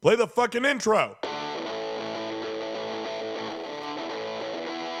Play the fucking intro.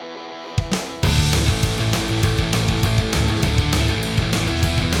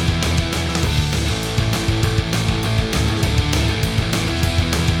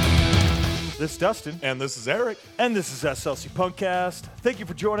 This is Dustin. And this is Eric. And this is SLC Punkcast. Thank you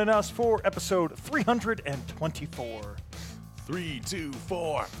for joining us for episode 324. 3, 2,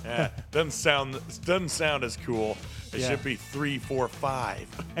 4. Doesn't sound as cool. It should be 3, 4,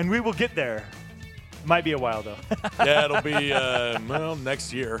 5. And we will get there. Might be a while, though. Yeah, it'll be,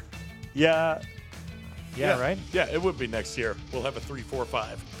 next year. Yeah, right? Yeah, it would be next year. We'll have a 3, 4,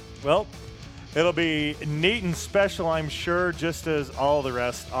 5. Well, it'll be neat and special, I'm sure, just as all the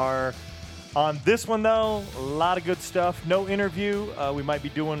rest are. On this one, though, a lot of good stuff. No interview. We might be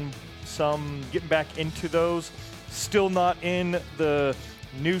doing some, getting back into those. Still not in the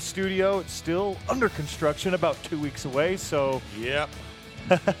new studio. It's still under construction, about 2 weeks away, so. Yep.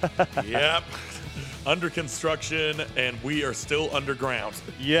 Under construction, and we are still underground.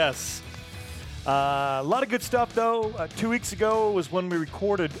 Yes. A lot of good stuff, though. 2 weeks ago was when we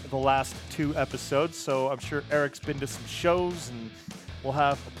recorded the last 2 episodes, so I'm sure Eric's been to some shows, and we'll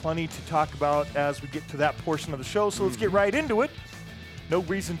have plenty to talk about as we get to that portion of the show, so let's get right into it. No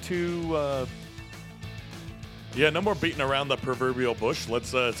reason to... no more beating around the proverbial bush.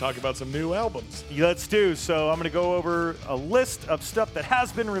 Let's talk about some new albums. Let's do. So I'm going to go over a list of stuff that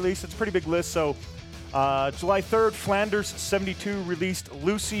has been released. It's a pretty big list. So July 3rd, Flanders 72 released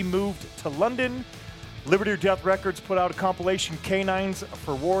Lucy Moved to London. Liberty or Death Records put out a compilation, Canines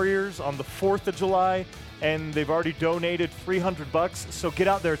for Warriors, on the 4th of July. And they've already donated $300. So get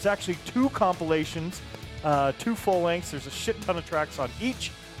out there. It's actually 2 compilations, 2 full lengths. There's a shit ton of tracks on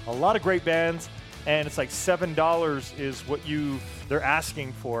each. A lot of great bands. And it's like $7 is what they're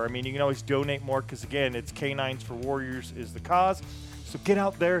asking for. I mean, you can always donate more because, again, it's Canines for Warriors is the cause. So get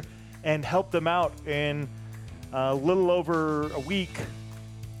out there and help them out. In a little over a week,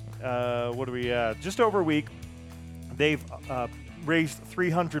 what are we at? Just over a week, they've raised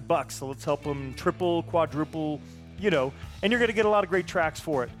 $300. So let's help them triple, quadruple, and you're going to get a lot of great tracks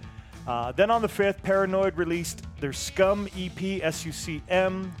for it. Then on the 5th, Paranoid released their Scum EP,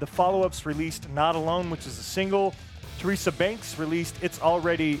 SUCM. The follow-ups released Not Alone, which is a single. Teresa Banks released It's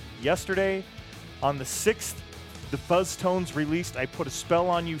Already Yesterday. On the 6th, the Fuzz Tones released I Put a Spell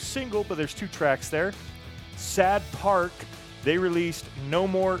on You single, but there's 2 tracks there. Sad Park, they released No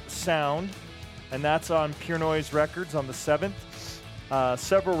More Sound, and that's on Pure Noise Records on the 7th.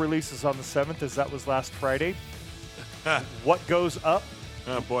 Several releases on the 7th, as that was last Friday. What Goes Up?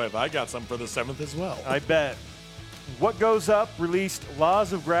 Oh boy, have I got some for the 7th as well. I bet. What Goes Up released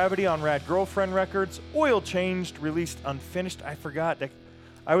Laws of Gravity on Rad Girlfriend Records. Oil Changed released Unfinished. I forgot that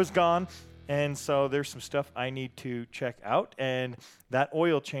I was gone, and so there's some stuff I need to check out. And that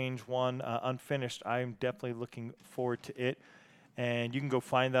Oil Change one, Unfinished, I'm definitely looking forward to it. And you can go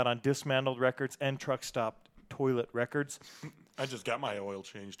find that on Dismantled Records and Truck Stop Toilet Records. I just got my oil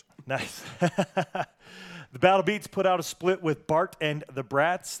changed. Nice. The Battle Beats put out a split with Bart and the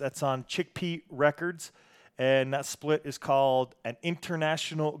Brats. That's on Chickpea Records. And that split is called An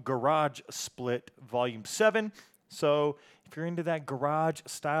International Garage Split, Volume 7. So if you're into that garage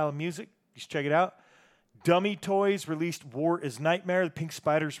style of music, you should check it out. Dummy Toys released War is Nightmare. The Pink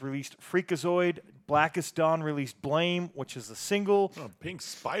Spiders released Freakazoid. Blackest Dawn released Blame, which is a single. Oh, Pink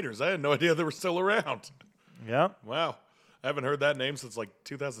Spiders. I had no idea they were still around. Yeah. Wow. I haven't heard that name since like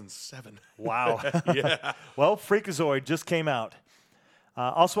 2007. Wow. Yeah. Well, Freakazoid just came out.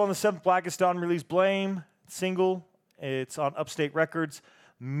 Also on the 7th, Blackest Dawn released Blame, single. It's on Upstate Records.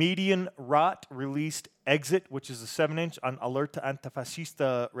 Median Rot released Exit, which is a 7-inch on Alerta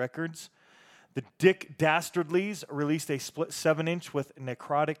Antifascista Records. The Dick Dastardlies released a split 7-inch with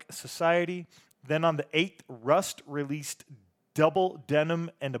Necrotic Society. Then on the 8th, Rust released Double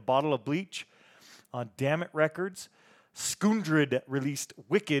Denim and a Bottle of Bleach on Dammit Records. Skundred released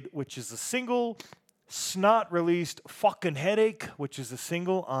Wicked, which is a single. Snot released Fucking Headache, which is a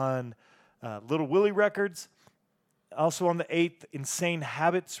single on Little Willie Records. Also on the 8th, Insane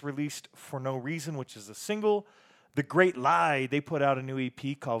Habits released For No Reason, which is a single. The Great Lie, they put out a new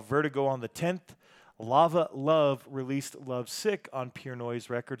EP called Vertigo on the 10th. Lava Love released Love Sick on Pure Noise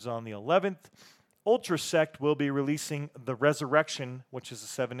Records on the 11th. Ultrasect will be releasing The Resurrection, which is a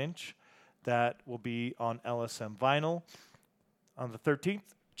 7-inch. That will be on LSM Vinyl. On the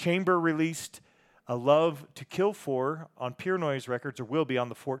 13th, Chamber released A Love to Kill For on Pure Noise Records, or will be on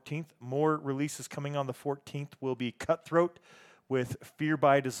the 14th. More releases coming on the 14th will be Cutthroat with Fear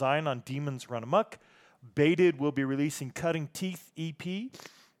by Design on Demons Run Amok. Baited will be releasing Cutting Teeth EP.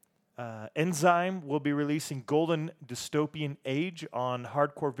 Enzyme will be releasing Golden Dystopian Age on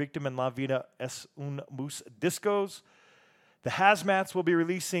Hardcore Victim and La Vida es un Mus Discos. The Hazmats will be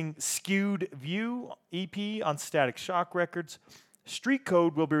releasing Skewed View EP on Static Shock Records. Street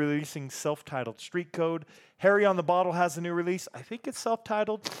Code will be releasing self-titled Street Code. Harry on the Bottle has a new release. I think it's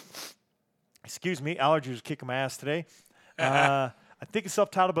self-titled. Excuse me, allergies are kicking my ass today. I think it's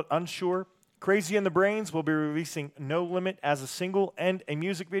self-titled, but unsure. Crazy in the Brains will be releasing No Limit as a single and a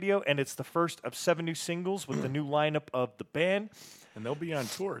music video, and it's the first of 7 new singles with the new lineup of the band. And they'll be on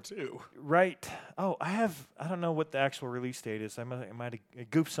tour, too. Right. Oh, I don't know what the actual release date is. I might have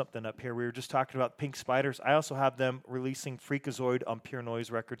goofed something up here. We were just talking about Pink Spiders. I also have them releasing Freakazoid on Pure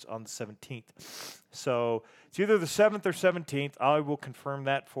Noise Records on the 17th. So it's either the 7th or 17th. I will confirm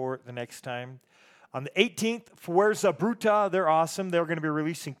that for the next time. On the 18th, Fuerza Bruta, they're awesome. They're going to be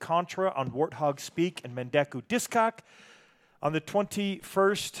releasing Contra on Warthog Speak and Mendeku Discok. On the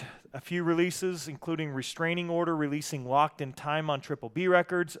 21st, a few releases, including Restraining Order releasing Locked in Time on Triple B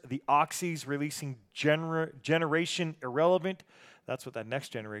Records. The Oxys releasing Generation Irrelevant. That's what that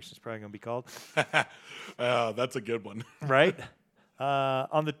next generation is probably going to be called. That's a good one. Right?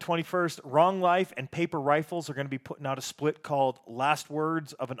 On the 21st, Wrong Life and Paper Rifles are going to be putting out a split called Last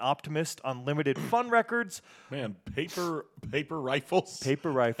Words of an Optimist on Limited Fun Records. Man, paper rifles.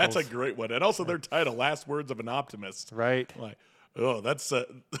 Paper Rifles. That's a great one. And also their title, Last Words of an Optimist. Right. Like, oh, that's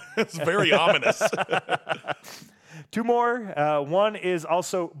very ominous. 2 more. One is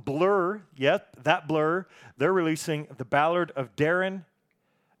also Blur. Yep, that Blur. They're releasing The Ballad of Darren.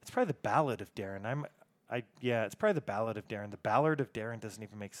 It's probably The Ballad of Darren. It's probably The Ballad of Darren. The Ballad of Darren doesn't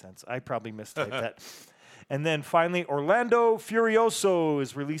even make sense. I probably mistyped that. And then finally, Orlando Furioso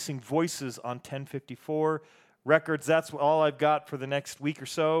is releasing Voices on 1054 Records. That's all I've got for the next week or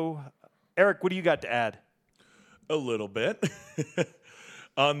so. Eric, what do you got to add? A little bit.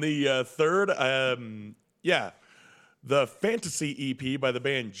 On the 3rd, the Fantasy EP by the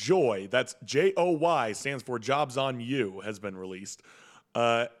band Joy, that's Joy, stands for Jobs on You, has been released.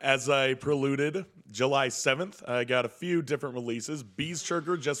 As I preluded, July 7th, I got a few different releases.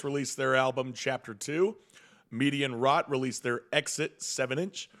 Beestruger just released their album Chapter 2. Median Rot released their Exit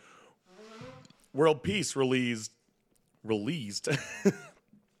 7-inch. World Peace released World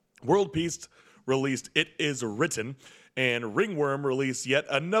Peace released It Is Written, and Ringworm released yet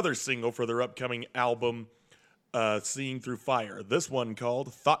another single for their upcoming album, Seeing Through Fire. This one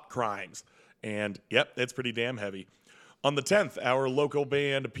called Thought Crimes. And, yep, it's pretty damn heavy. On the 10th, our local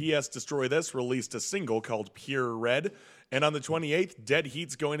band PS Destroy This released a single called Pure Red. And on the 28th, Dead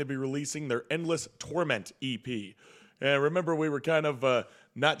Heat's going to be releasing their Endless Torment EP. And remember, we were kind of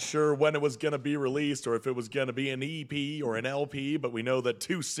not sure when it was going to be released or if it was going to be an EP or an LP, but we know that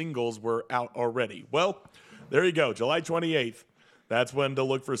 2 singles were out already. Well, there you go, July 28th. That's when to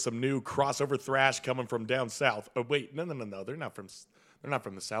look for some new crossover thrash coming from down south. Oh, wait, no. They're not from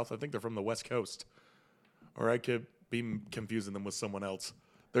the south. I think they're from the West Coast. Or I could be confusing them with someone else.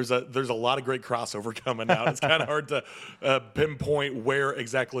 There's a lot of great crossover coming out. It's kind of hard to pinpoint where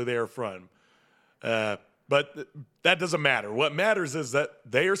exactly they are from. But that doesn't matter. What matters is that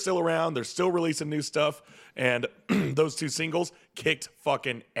they are still around. They're still releasing new stuff. And those 2 singles kicked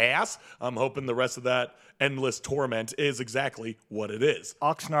fucking ass. I'm hoping the rest of that Endless Torment is exactly what it is.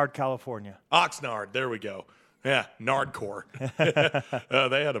 Oxnard, California. Oxnard. There we go. Yeah, Nardcore.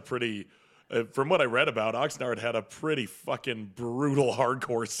 They had a pretty... from what I read about, Oxnard had a pretty fucking brutal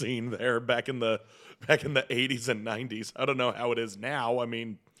hardcore scene there back in the 80s and 90s. I don't know how it is now. I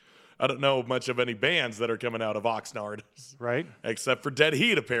mean, I don't know much of any bands that are coming out of Oxnard. Right. Except for Dead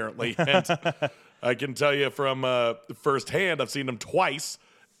Heat, apparently. And I can tell you from firsthand, I've seen them twice,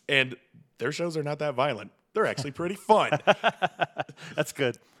 and their shows are not that violent. They're actually pretty fun. That's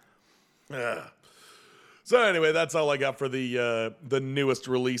good. So anyway, that's all I got for the newest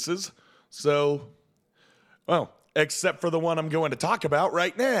releases. So, well, except for the one I'm going to talk about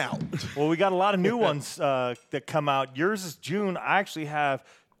right now. Well, we got a lot of new ones that come out. Yours is June. I actually have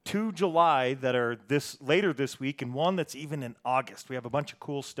 2 July that are later this week, and one that's even in August. We have a bunch of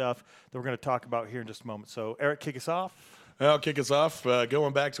cool stuff that we're going to talk about here in just a moment. So, Eric, kick us off. I'll kick us off.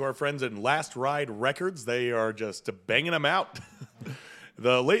 Going back to our friends in Last Ride Records. They are just banging them out.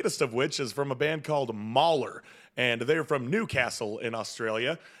 The latest of which is from a band called Mauler, and they're from Newcastle in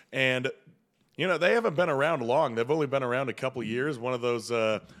Australia. And, you know, they haven't been around long. They've only been around a couple years. One of those,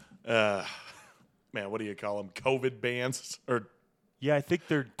 what do you call them? COVID bands? Or yeah, I think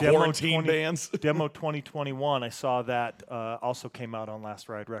they're quarantine bands. Demo 2021. I saw that also came out on Last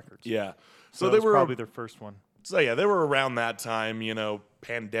Ride Records. Yeah. So they were probably their first one. So, yeah, they were around that time, you know,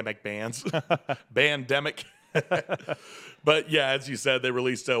 pandemic bands. Bandemic. But yeah, as you said, they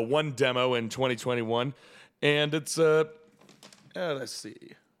released one demo in 2021, and it's let's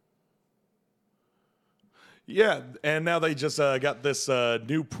see. Yeah, and now they just got this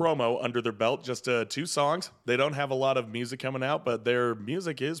new promo under their belt, just 2 songs. They don't have a lot of music coming out, but their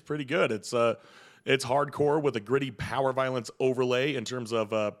music is pretty good. It's hardcore with a gritty power violence overlay in terms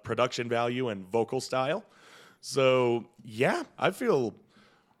of production value and vocal style. So, yeah, I feel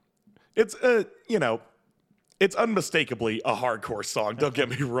it's, it's unmistakably a hardcore song, don't get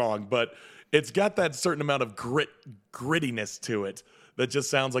me wrong, but it's got that certain amount of grittiness to it that just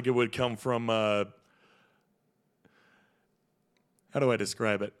sounds like it would come from, how do I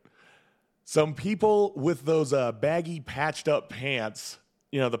describe it? Some people with those baggy, patched up pants,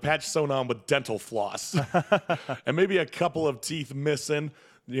 the patch sewn on with dental floss, and maybe a couple of teeth missing,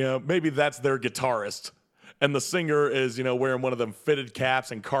 maybe that's their guitarist. And the singer is, wearing one of them fitted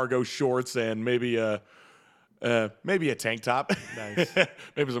caps and cargo shorts and maybe a tank top. Nice.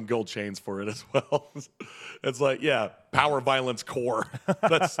 Maybe some gold chains for it as well. It's like, yeah, power violence core.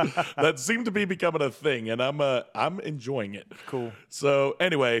 That seemed to be becoming a thing, and I'm enjoying it. Cool. So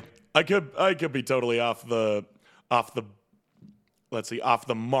anyway, I could be totally off the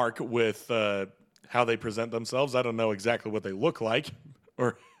mark with how they present themselves. I don't know exactly what they look like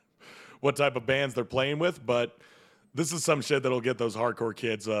or what type of bands they're playing with, but this is some shit that'll get those hardcore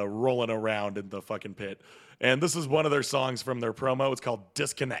kids rolling around in the fucking pit. And this is one of their songs from their promo. It's called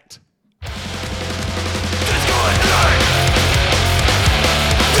Disconnect.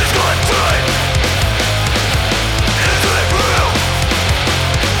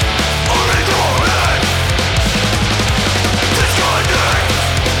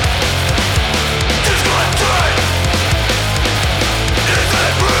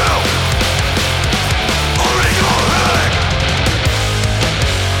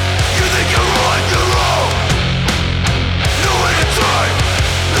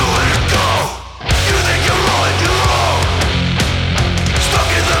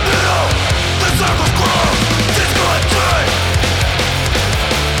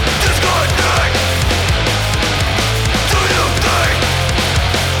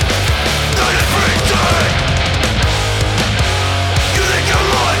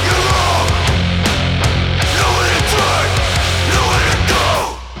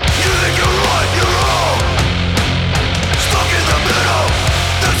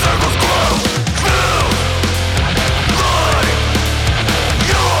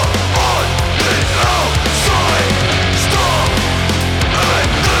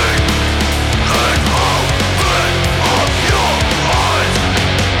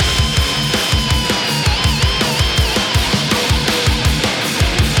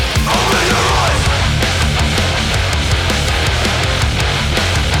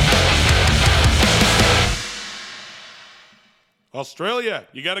 Australia,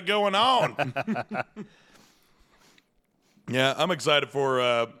 you got it going on. Yeah, I'm excited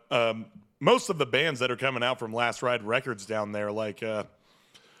for most of the bands that are coming out from Last Ride Records down there. Like,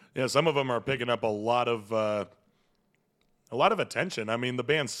 some of them are picking up a lot of attention. I mean, the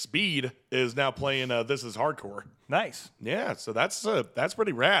band Speed is now playing This Is Hardcore. Nice. Yeah, so that's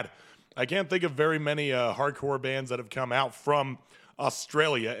pretty rad. I can't think of very many hardcore bands that have come out from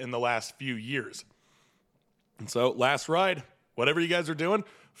Australia in the last few years. And so, Last Ride, whatever you guys are doing,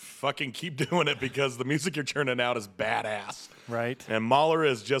 fucking keep doing it because the music you're churning out is badass. Right. And Mauler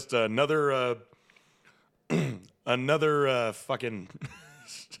is just another fucking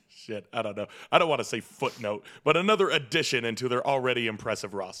shit. I don't know. I don't want to say footnote, but another addition into their already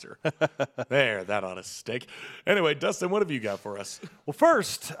impressive roster. There, that ought to stick. Anyway, Dustin, what have you got for us? Well,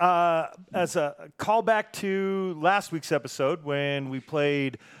 first, as a callback to last week's episode when we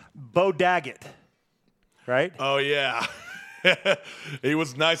played Bo Daggett, right? Oh, yeah. He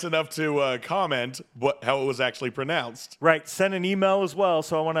was nice enough to comment how it was actually pronounced. Right. Send an email as well.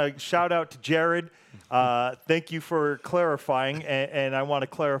 So I want to shout out to Jared. Thank you for clarifying. And I want to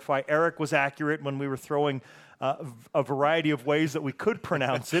clarify, Eric was accurate when we were throwing a variety of ways that we could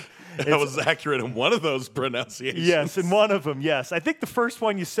pronounce it. I was accurate in one of those pronunciations. Yes, in one of them, yes. I think the first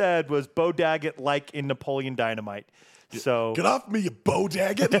one you said was Bo Daggett like in Napoleon Dynamite. So get off me, you Bo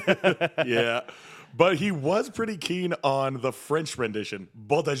Daggett. Yeah. But he was pretty keen on the French rendition,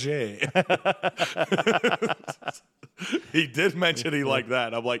 Baudager. He did mention he liked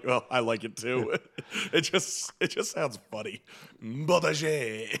that. I'm like, well, I like it too. It just sounds funny.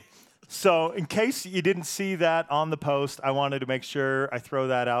 Baudager. So in case you didn't see that on the post, I wanted to make sure I throw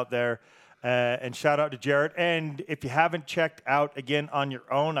that out there. And shout out to Jared. And if you haven't checked out again on your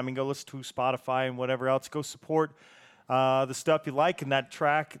own, I mean, go listen to Spotify and whatever else. Go support the stuff you like, and that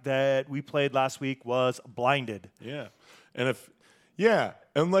track that we played last week was Blinded. Yeah. And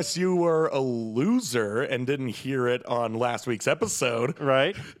unless you were a loser and didn't hear it on last week's episode.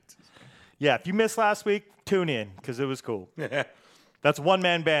 Right? Yeah, if you missed last week, tune in because it was cool. That's a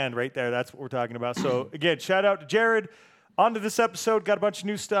one-man band right there. That's what we're talking about. So, again, shout out to Jared. On to this episode, got a bunch of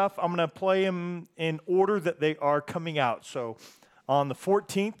new stuff. I'm going to play them in order that they are coming out. So, on the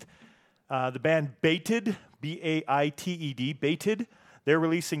 14th, the band Baited, B-A-I-T-E-D, Baited, they're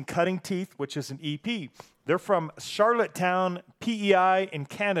releasing Cutting Teeth, which is an EP. They're from Charlottetown, PEI in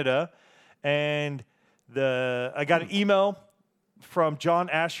Canada. And I got an email from John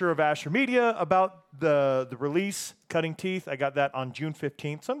Asher of Asher Media about the release, Cutting Teeth. I got that on June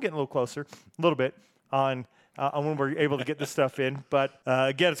 15th, so I'm getting a little closer, a little bit, on when we're able to get this stuff in. But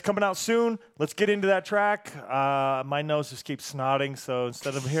again, it's coming out soon. Let's get into that track. My nose just keeps snotting, so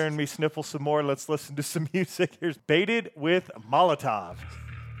instead of hearing me sniffle some more, let's listen to some music. Here's Baited with Molotov.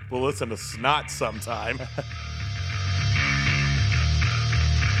 We'll listen to Snot sometime.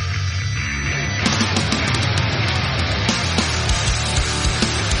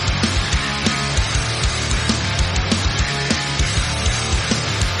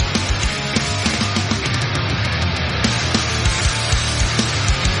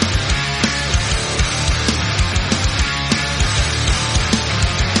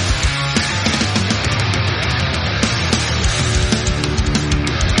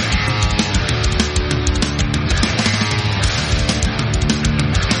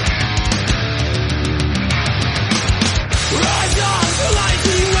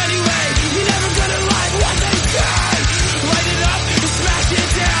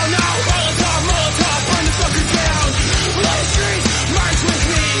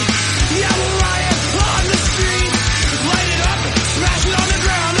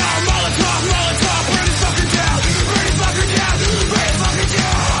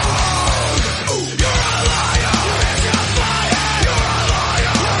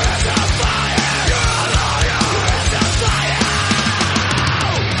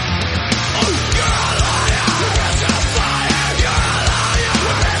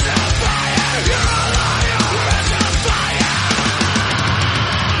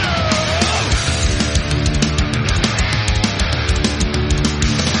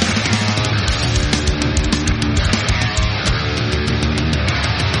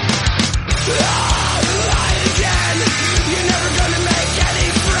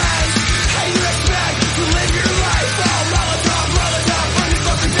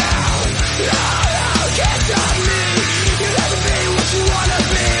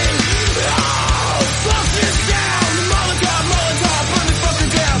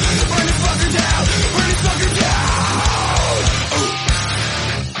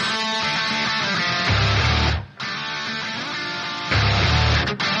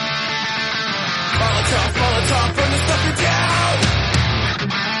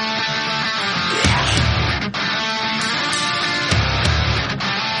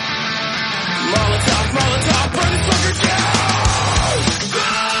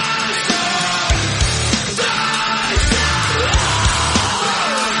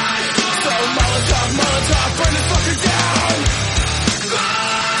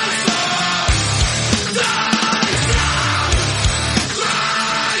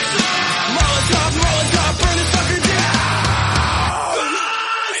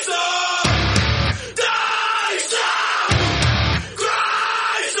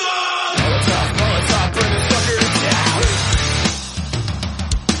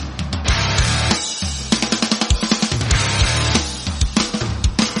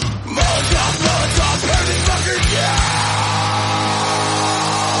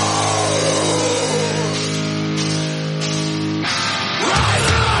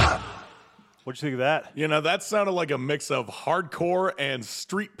 What'd you think of that? You know, that sounded like a mix of hardcore and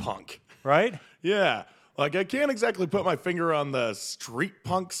street punk. Right? Yeah. Like, I can't exactly put my finger on the street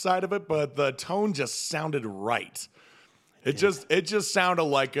punk side of it, but the tone just sounded right. It just sounded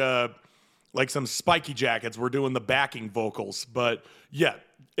like some Spiky Jackets were doing the backing vocals. But, yeah,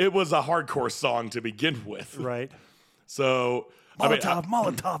 it was a hardcore song to begin with. Right. So...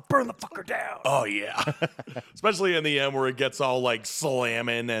 Molotov, burn the fucker down. Oh, yeah. Especially in the end where it gets all, like,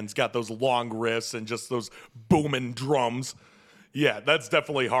 slamming and it's got those long riffs and just those booming drums. Yeah, that's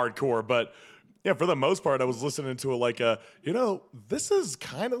definitely hardcore. But, yeah, for the most part, I was listening to it like, this is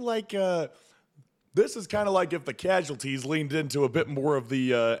kind of like if the Casualties leaned into a bit more of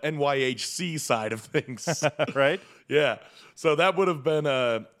the NYHC side of things. Right? Yeah. So that would have been,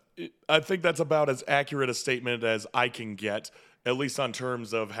 I think that's about as accurate a statement as I can get. At least on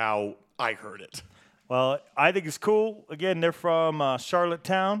terms of how I heard it. Well, I think it's cool. Again, they're from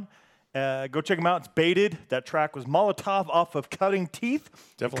Charlottetown. Go check them out. It's Baited. That track was Molotov off of Cutting Teeth.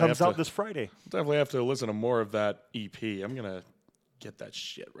 Definitely Comes out this Friday. Definitely have to listen to more of that EP. I'm going to get that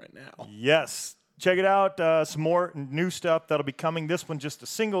shit right now. Yes. Check it out. Some more new stuff that'll be coming. This one just a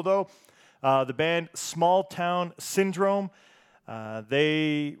single, though. The band Small Town Syndrome.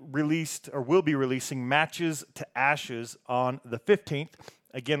 They released or will be releasing Matches to Ashes on the 15th.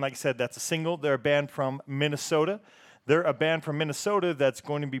 Again, like I said, that's a single. They're a band from Minnesota. They're a band from Minnesota that's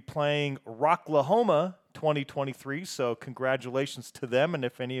going to be playing Rocklahoma 2023. So congratulations to them. And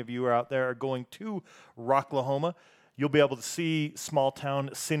if any of you are out there are going to Rocklahoma, you'll be able to see Small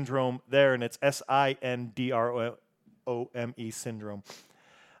Town Syndrome there. And it's Sindrome Syndrome.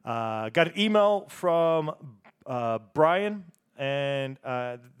 Got an email from Brian, and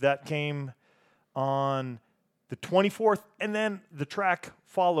that came on the 24th, and then the track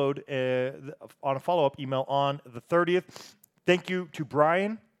followed on a follow-up email on the 30th. Thank you to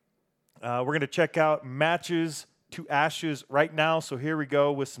Brian. We're going to check out Matches to Ashes right now, so here we go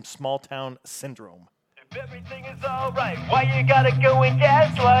with some Small Town Syndrome. If everything is all right, why you gotta go and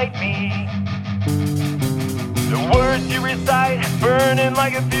gaslight me? The words you recite, burning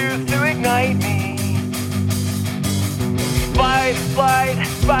like a fuse to ignite me. Fight, flight,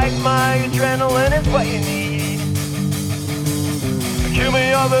 spike my adrenaline is what you need. Kill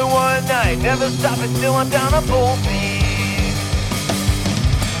me over one night, never stop until I'm down on both knees.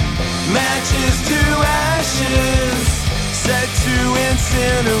 Matches to ashes, set to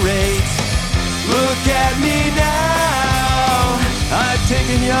incinerate. Look at me now, I've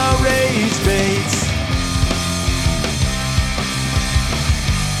taken your rage baits.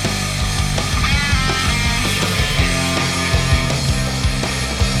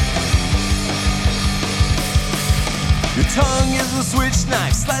 Your tongue is a switch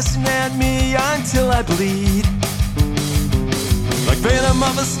knife, slashing at me until I bleed. Like venom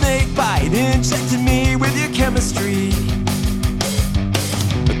of a snake bite, injecting me with your chemistry.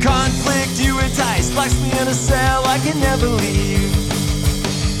 The conflict you entice locks me in a cell I can never leave.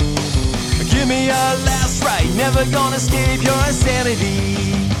 Give me your last right, never gonna escape your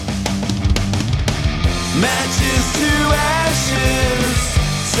insanity. Matches to ashes,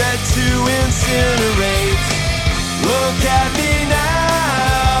 set to incinerate. Look at me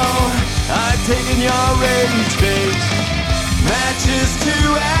now, I've taken your rage bait. Matches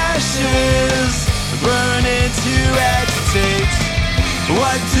to ashes, burning to agitate.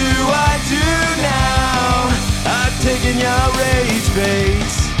 What do I do now? I've taken your rage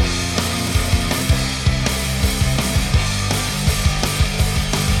bait.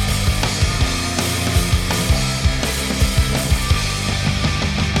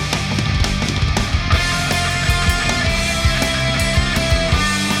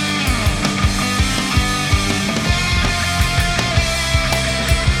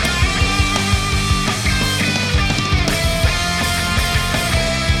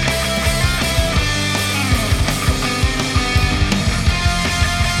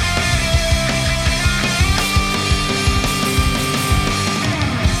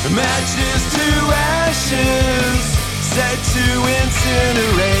 Matches to ashes, set to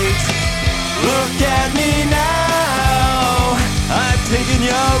incinerate. Look at me now, I've taken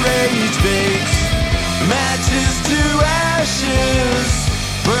your rage bait. Matches to ashes,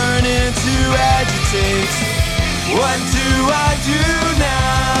 burning to agitate. What do I do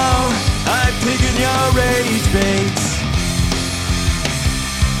now? I've taken your rage bait.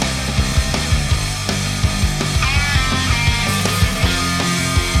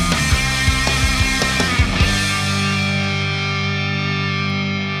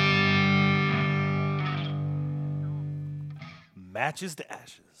 Matches to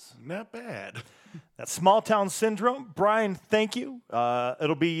Ashes. Not bad. That's Small Town Syndrome. Brian, thank you.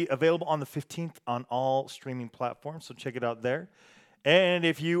 It'll be available on the 15th on all streaming platforms, so check it out there. And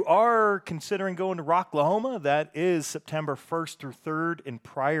if you are considering going to Rocklahoma, that is September 1st through 3rd in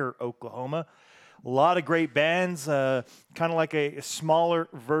Pryor, Oklahoma. A lot of great bands, kind of like a smaller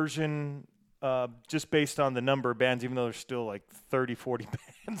version just based on the number of bands, even though there's still like 30, 40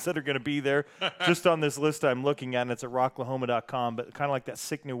 bands that are going to be there. Just on this list I'm looking at, and it's at rocklahoma.com, but kind of like that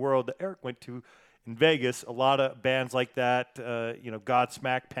Sick New World that Eric went to in Vegas. A lot of bands like that,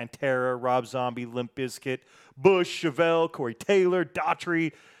 Godsmack, Pantera, Rob Zombie, Limp Bizkit, Bush, Chevelle, Corey Taylor,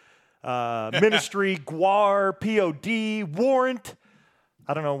 Daughtry, Ministry, Guar, POD, Warrant.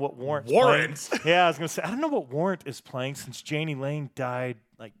 I don't know what Warrant's playing. Yeah, I was going to say, I don't know what Warrant is playing since Janie Lane died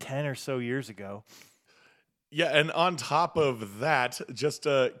like 10 or so years ago. Yeah, and on top of that, just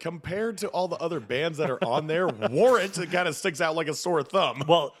compared to all the other bands that are on there, Warrant kind of sticks out like a sore thumb.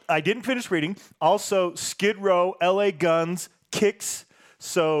 Well, I didn't finish reading. Also, Skid Row, LA Guns, Kicks.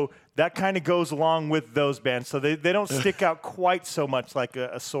 So that kind of goes along with those bands. So they don't stick out quite so much like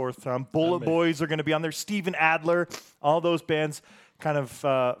a sore thumb. Bullet Boys are going to be on there. Steven Adler. All those bands kind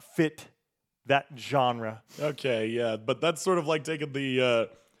of fit that genre. Okay, yeah, but that's sort of like taking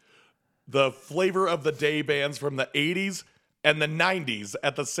the flavor of the day bands from the 80s and the 90s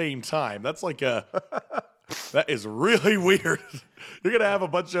at the same time. That's like that is really weird. You're gonna have a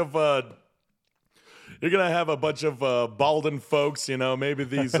bunch of balding folks, maybe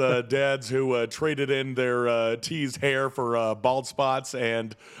these dads who traded in their teased hair for bald spots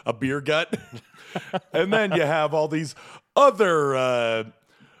and a beer gut. And then you have all these other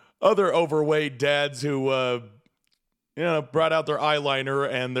overweight dads who brought out their eyeliner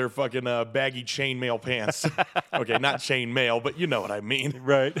and their fucking baggy chainmail pants. Okay, not chainmail, but you know what I mean.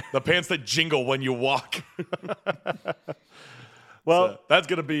 Right. The pants that jingle when you walk. Well, so that's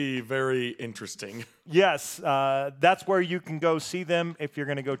going to be very interesting. Yes, that's where you can go see them if you're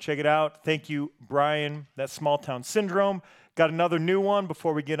going to go check it out. Thank you, Brian. That's Small Town Syndrome. Got another new one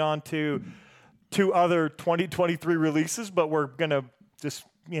before we get on to two other 2023 releases, but we're going to just,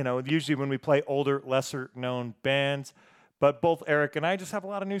 usually when we play older, lesser-known bands. But both Eric and I just have a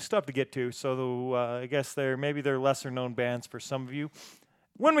lot of new stuff to get to, so I guess maybe they're lesser-known bands for some of you.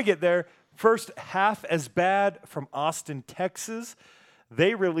 When we get there, first, Half as Bad from Austin, Texas.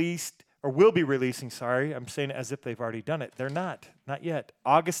 They released, or will be releasing, I'm saying it as if they've already done it. They're not yet.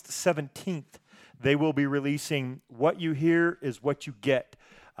 August 17th, they will be releasing What You Hear Is What You Get.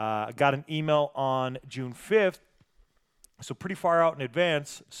 I got an email on June 5th, so pretty far out in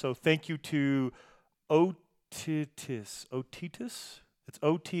advance. So thank you to Otitis. It's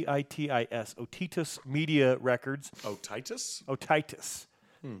Otitis. Otitis Media Records. Otitis.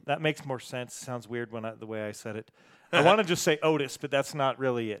 That makes more sense. Sounds weird the way I said it. I want to just say Otis, but that's not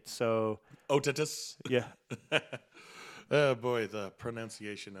really it. So Otitis. Yeah. Oh boy, the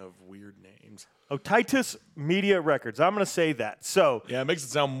pronunciation of weird names. Otitis Media Records. I'm going to say that. So yeah, it makes it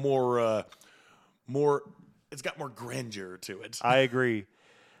sound more. It's got more grandeur to it. I agree.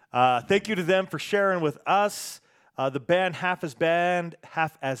 Thank you to them for sharing with us. The band Half as Bad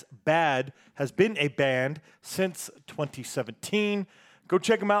has been a band since 2017. Go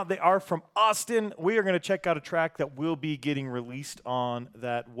check them out. They are from Austin. We are going to check out a track that will be getting released on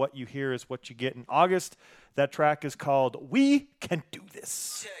that What You Hear Is What You Get in August. That track is called We Can Do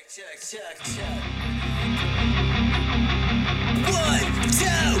This. Check. 1, 2,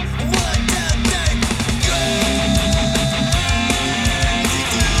 3, go!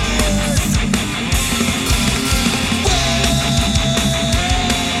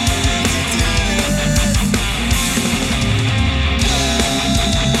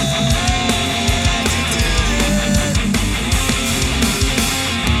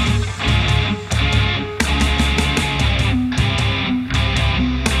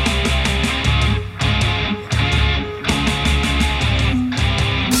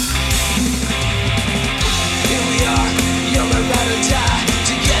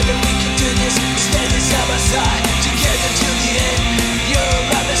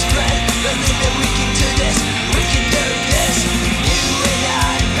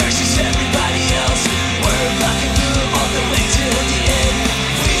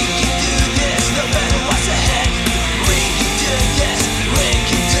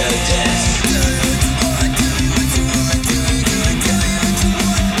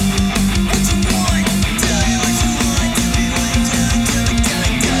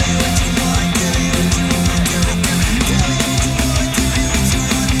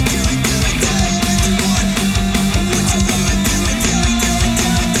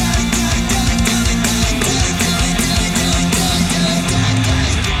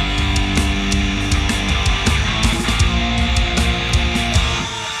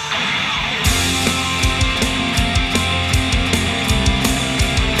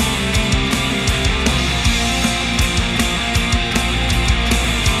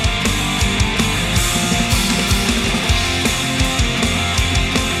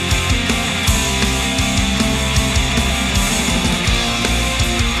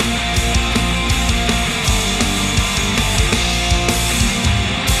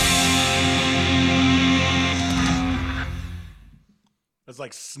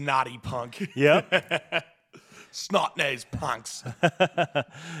 Like snotty punk. Yep. Snot-nosed punks.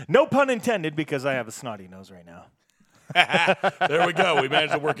 No pun intended, because I have a snotty nose right now. There we go. We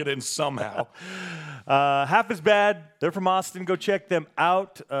managed to work it in somehow. Half as Bad. They're from Austin. Go check them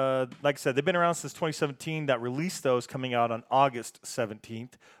out. Like I said, they've been around since 2017. That released those coming out on August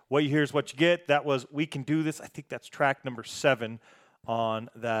 17th. What you hear is what you get. That was We Can Do This. I think that's track number 7 on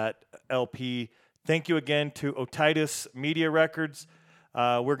that LP. Thank you again to Otitis Media Records.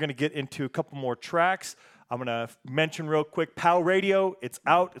 We're going to get into a couple more tracks. I'm going to mention real quick, POW Radio, it's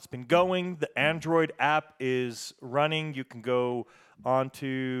out. It's been going. The Android app is running. You can go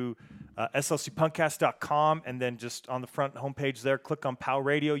onto slcpunkcast.com and then just on the front homepage there, click on POW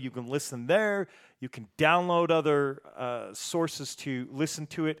Radio. You can listen there. You can download other sources to listen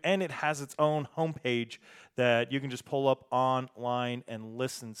to it, and it has its own homepage that you can just pull up online and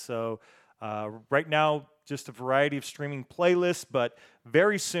listen. So right now, just a variety of streaming playlists, but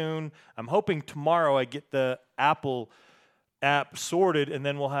very soon, I'm hoping tomorrow I get the Apple app sorted, and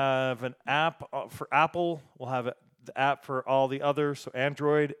then we'll have an app for Apple. We'll have the app for all the others. So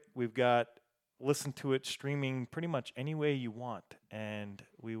Android, we've got listen to it streaming pretty much any way you want, and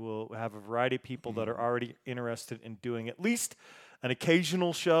we will have a variety of people that are already interested in doing at least an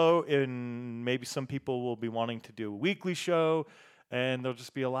occasional show, and maybe some people will be wanting to do a weekly show. And there'll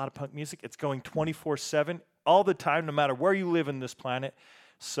just be a lot of punk music. It's going 24/7 all the time, no matter where you live in this planet.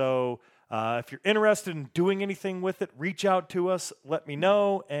 So if you're interested in doing anything with it, reach out to us. Let me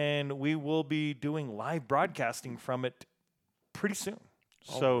know, and we will be doing live broadcasting from it pretty soon.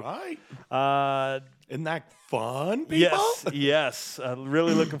 All right. Isn't that fun, people? Yes.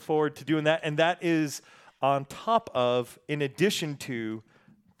 Really looking forward to doing that. And that is on top of, in addition to,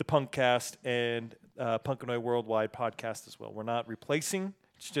 the Punkcast and Punk and Oi Worldwide podcast as well. We're not replacing.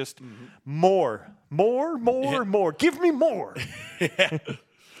 It's just more. Give me more. Yeah.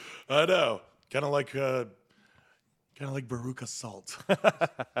 I know. Kind of like Baruch Assault.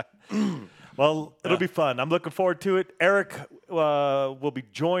 Well, it'll be fun. I'm looking forward to it. Eric will be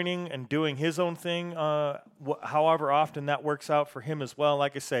joining and doing his own thing, however often that works out for him as well.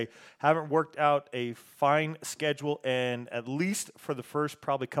 Like I say, haven't worked out a fine schedule, and at least for the first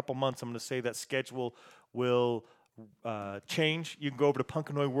probably couple months, I'm going to say that schedule will change. You can go over to Punk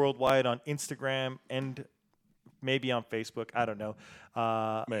and Oi Worldwide on Instagram and maybe on Facebook. I don't know.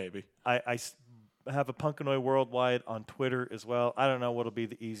 Maybe. I have a Punk and Oi Worldwide on Twitter as well. I don't know what'll be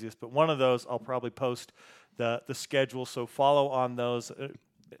the easiest, but one of those I'll probably post the schedule. So follow on those.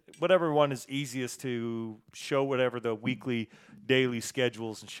 Whatever one is easiest to show whatever the weekly, daily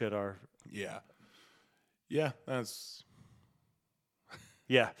schedules and shit are. Yeah. Yeah, that's...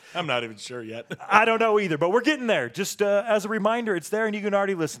 Yeah. I'm not even sure yet. I don't know either, but we're getting there. Just as a reminder, it's there and you can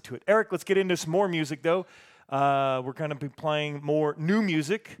already listen to it. Eric, let's get into some more music, though. We're going to be playing more new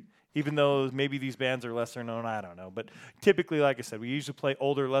music, even though maybe these bands are lesser known. I don't know. But typically, like I said, we usually play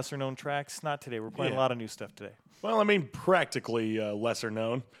older, lesser known tracks. Not today. We're playing a lot of new stuff today. Well, I mean, practically lesser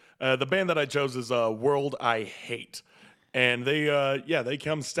known. The band that I chose is World I Hate. And they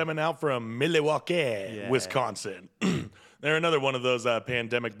come stemming out from Milwaukee, Wisconsin. They're another one of those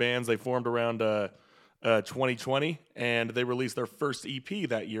pandemic bands. They formed around 2020, and they released their first EP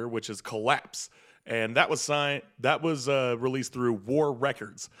that year, which is Collapse. And that was released through War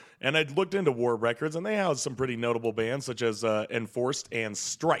Records. And I looked into War Records, and they have some pretty notable bands, such as Enforced and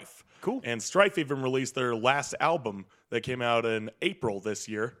Strife. Cool. And Strife even released their last album that came out in April this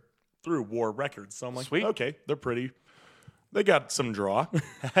year through War Records. So I'm like, sweet. Okay, they got some draw.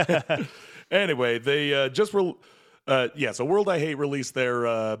 Anyway, they so World I Hate released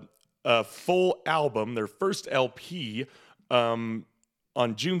their full album, their first LP, on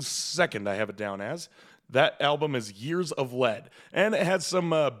June 2nd, I have it down as. That album is Years of Lead. And it has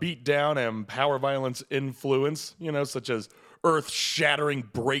some beatdown and power violence influence, such as earth-shattering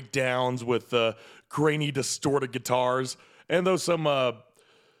breakdowns with grainy, distorted guitars. And those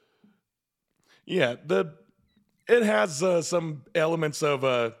it has some elements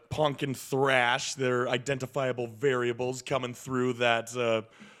of punk and thrash. They're identifiable variables coming through that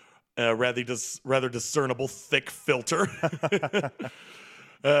rather discernible thick filter.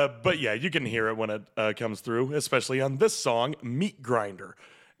 But yeah, you can hear it when it comes through, especially on this song, Meat Grinder.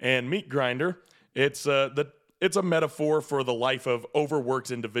 And Meat Grinder, it's a metaphor for the life of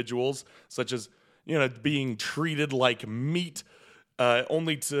overworked individuals, such as being treated like meat,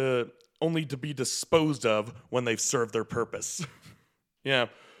 only to be disposed of when they've served their purpose. Yeah,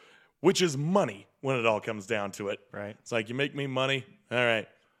 which is money when it all comes down to it. Right. It's like, you make me money, all right,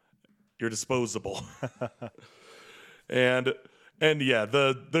 you're disposable. And yeah,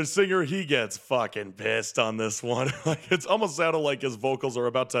 the singer, he gets fucking pissed on this one. Like, it's almost sounded like his vocals are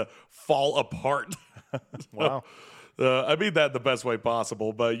about to fall apart. Wow. I mean that the best way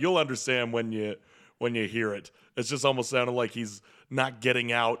possible, but you'll understand when you hear it. It's just almost sounded like he's not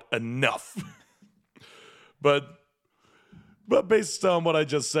getting out enough. But based on what I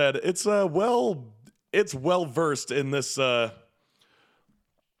just said, it's well versed in this bit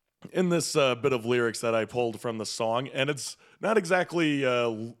of lyrics that I pulled from the song, and it's not exactly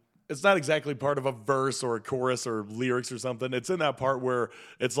part of a verse or a chorus or lyrics or something. It's in that part where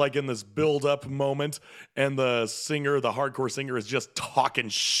it's like in this build-up moment, and the hardcore singer, is just talking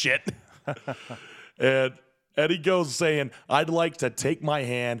shit. and he goes saying, "I'd like to take my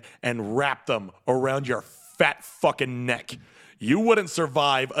hand and wrap them around your fat fucking neck. You wouldn't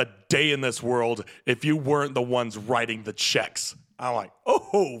survive a day in this world if you weren't the ones writing the checks." I'm like,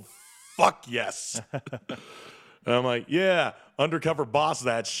 oh, fuck yes. I'm like, yeah, undercover boss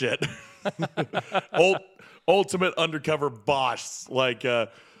that shit. Ultimate undercover boss. Like,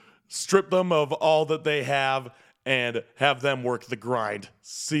 strip them of all that they have and have them work the grind.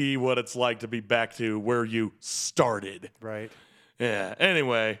 See what it's like to be back to where you started. Right. Yeah,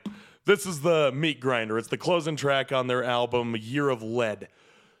 anyway, this is the Meat Grinder. It's the closing track on their album, Year of Lead.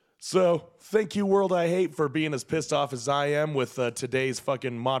 So, thank you, World I Hate, for being as pissed off as I am with today's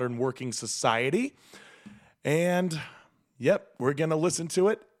fucking modern working society. And, yep, we're going to listen to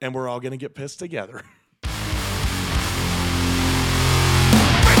it, and we're all going to get pissed together.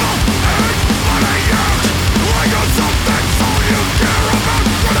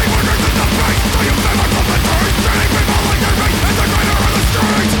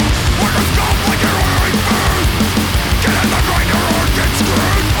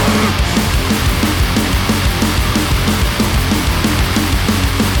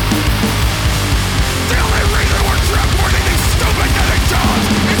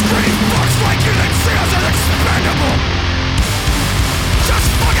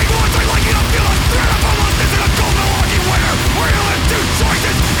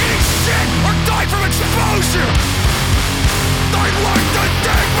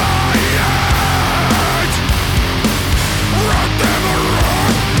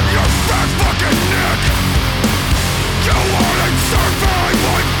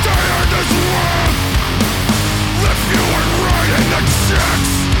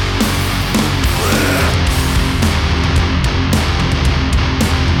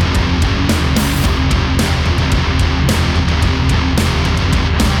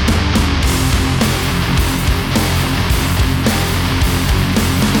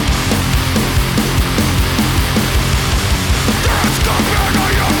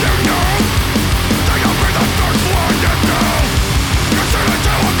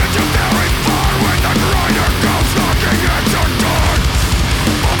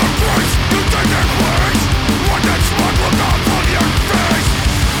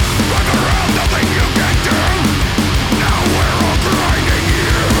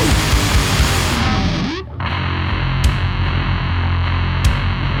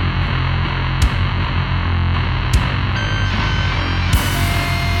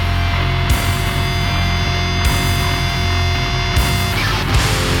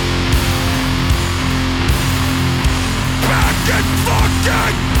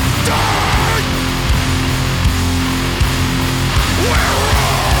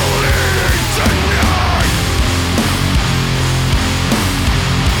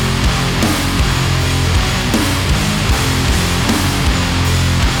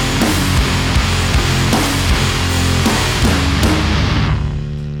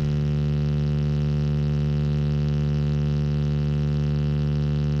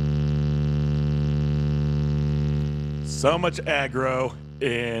 So much aggro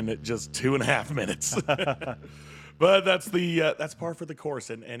in just 2.5 minutes. But that's par for the course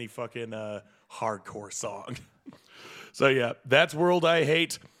in any fucking hardcore song. So yeah, that's World I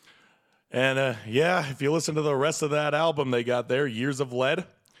Hate. And yeah, if you listen to the rest of that album they got there, Years of Lead,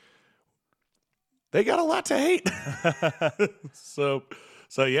 they got a lot to hate. So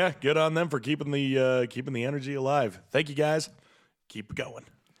yeah, good on them for keeping the energy alive. Thank you guys. Keep going.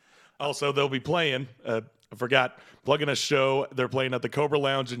 Also, they'll be playing. I forgot, plugging a show. They're playing at the Cobra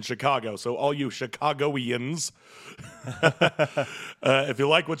Lounge in Chicago. So all you Chicagoians, if you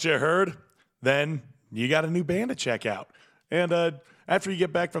like what you heard, then you got a new band to check out. And after you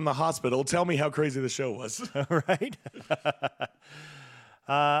get back from the hospital, tell me how crazy the show was. Right?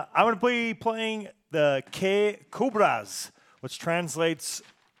 I'm going to be playing the Qué Cobrás, which translates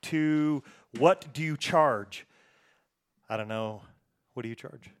to "What do you charge?" I don't know. What do you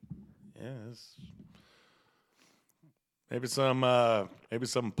charge? Yes. Maybe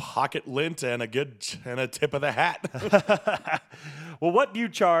some pocket lint and a tip of the hat. Well, what do you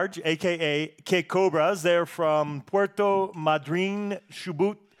charge? AKA Qué Cobrás. They're from Puerto Madryn,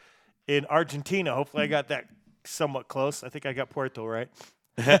 Chubut in Argentina. Hopefully I got that somewhat close. I think I got Puerto right.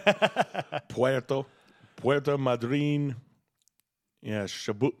 Puerto. Puerto Madryn. Yeah,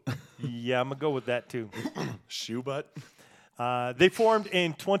 Shabut. Yeah, I'm going to go with that too. Shoebutt. They formed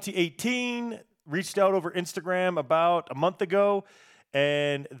in 2018, reached out over Instagram about a month ago,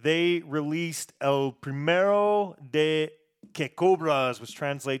 and they released El Primero de Qué Cobrás, which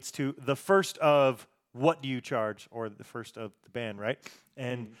translates to the first of What Do You Charge, or the first of the band, right?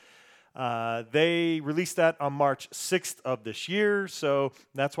 And they released that on March 6th of this year, so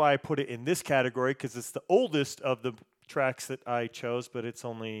that's why I put it in this category, because it's the oldest of the tracks that I chose, but it's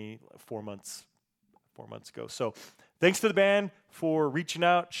only 4 months ago. So thanks to the band for reaching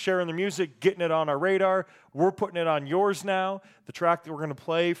out, sharing their music, getting it on our radar. We're putting it on yours now. The track that we're going to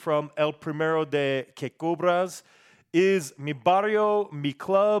play from El Primero de Qué Cobrás is Mi Barrio, Mi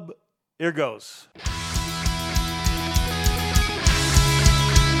Club. Here goes.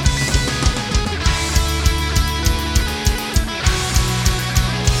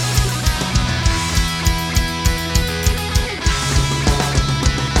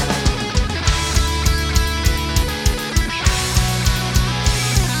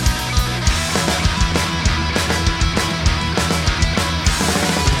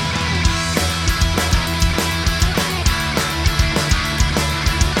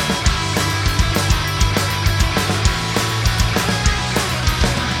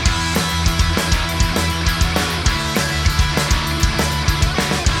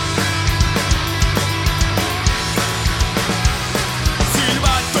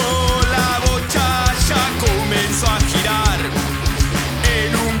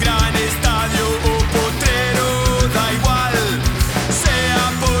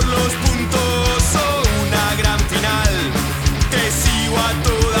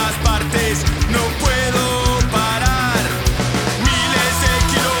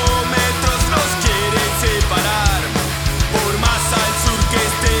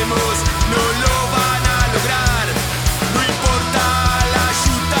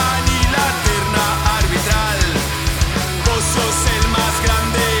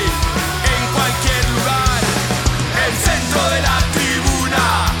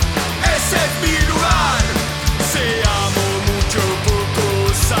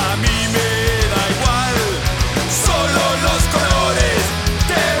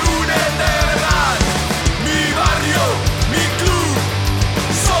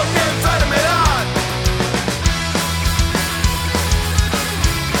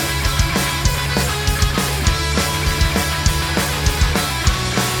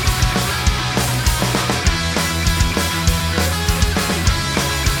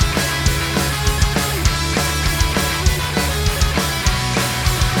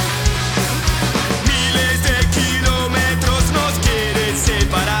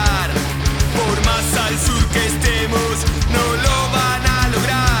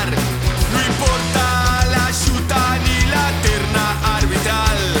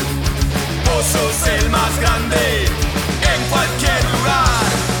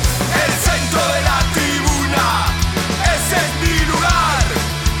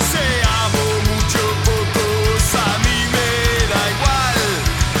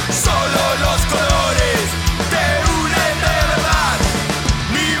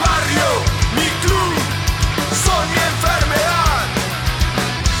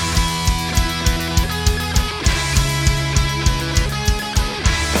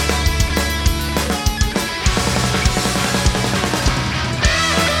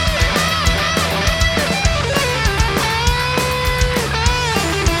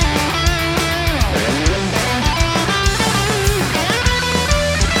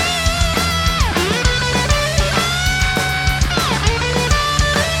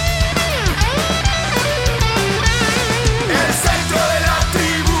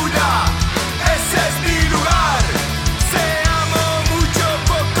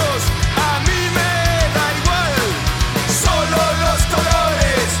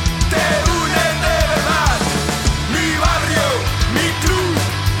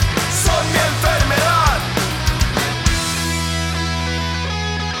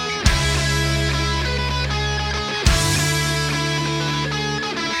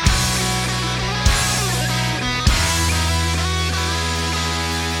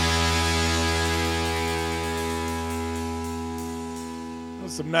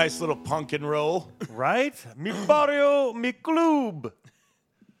 Some nice little punk and roll. Right? Mi barrio, mi club.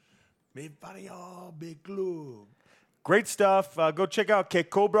 Mi barrio, mi club. Great stuff. Go check out Qué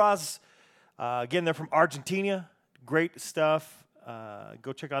Cobrás. Again, they're from Argentina. Great stuff.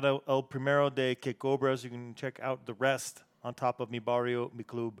 Go check out El Primero de Qué Cobrás. You can check out the rest on top of Mi Barrio, Mi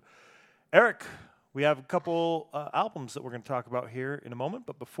Club. Eric, we have a couple albums that we're going to talk about here in a moment.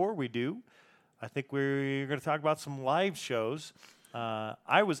 But before we do, I think we're going to talk about some live shows.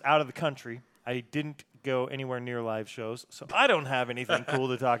 I was out of the country. I didn't go anywhere near live shows, so I don't have anything cool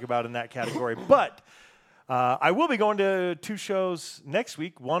to talk about in that category. But I will be going to 2 shows next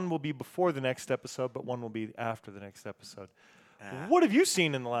week. One will be before the next episode, but one will be after the next episode. What have you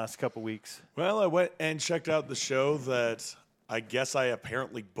seen in the last couple weeks? Well, I went and checked out the show that I guess I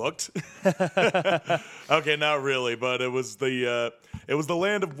apparently booked. Okay, not really, but it was the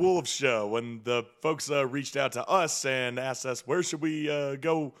Land of Wolves show when the folks reached out to us and asked us where should we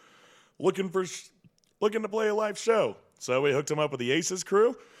go looking to play a live show. So we hooked them up with the Aces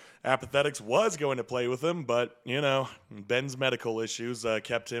crew. Apathetics was going to play with them, but Ben's medical issues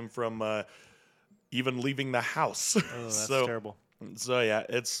kept him from even leaving the house. Oh, that's terrible. So yeah,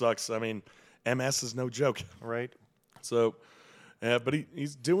 it sucks. I mean, MS is no joke, right? So. But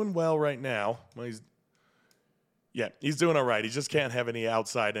he's doing well right now. Well, he's doing all right. He just can't have any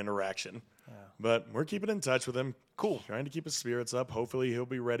outside interaction. Yeah. But we're keeping in touch with him. Cool. Trying to keep his spirits up. Hopefully he'll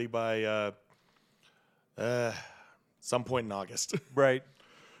be ready by some point in August. Right.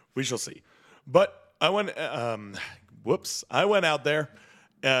 We shall see. But I went out there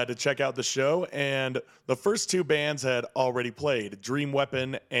to check out the show, and the first 2 bands had already played, Dream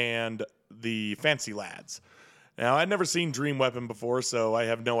Weapon and the Fancy Lads. Now, I'd never seen Dream Weapon before, so I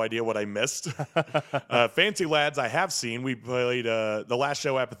have no idea what I missed. Fancy Lads I have seen. We played the last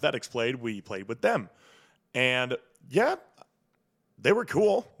show Apathetics played. We played with them. And, yeah, they were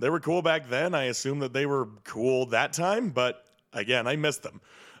cool. They were cool back then. I assume that they were cool that time, but, again, I missed them.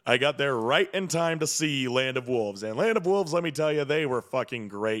 I got there right in time to see Land of Wolves. And Land of Wolves, let me tell you, they were fucking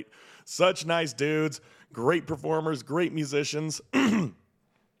great. Such nice dudes, great performers, great musicians.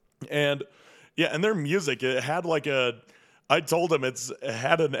 And... yeah, and their music, it had I told them it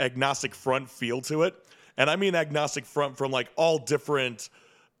had an agnostic front feel to it. And I mean agnostic front from all different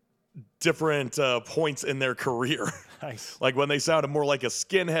points in their career. Nice. Like when they sounded more like a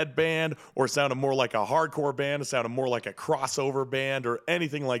skinhead band or sounded more like a hardcore band, it sounded more like a crossover band or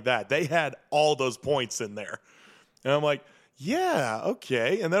anything like that. They had all those points in there. And I'm like, yeah,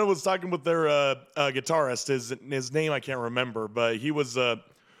 okay. And then I was talking with their guitarist. His name I can't remember, but he was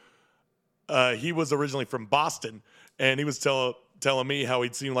originally from Boston, and he was telling me how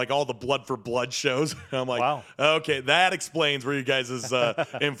he'd seen all the Blood for Blood shows. I'm like, wow. Okay, that explains where you guys'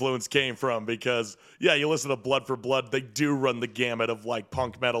 influence came from, because, yeah, you listen to Blood for Blood, they do run the gamut of,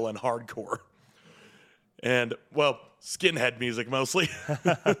 punk metal and hardcore. And, well, skinhead music mostly.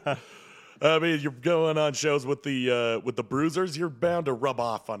 I mean, you're going on shows with the Bruisers, you're bound to rub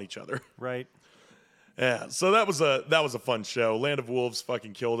off on each other. Right. Yeah, so that was a fun show. Land of Wolves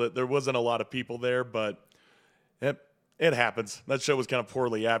fucking killed it. There wasn't a lot of people there, but it happens. That show was kind of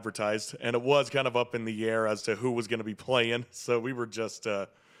poorly advertised, and it was kind of up in the air as to who was going to be playing. So we were just, it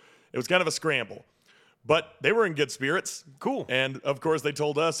was kind of a scramble. But they were in good spirits. Cool. And, of course, they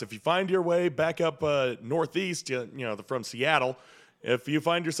told us, if you find your way back up northeast, from Seattle, if you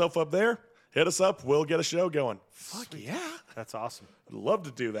find yourself up there, hit us up. We'll get a show going. Fuck yeah. That's awesome. I'd love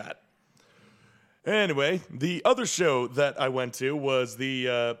to do that. Anyway, the other show that I went to was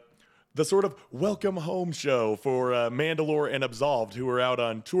the sort of welcome home show for Mandalore and Absolved, who were out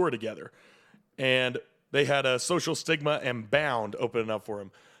on tour together. And they had a Social Stigma and Bound opening up for them.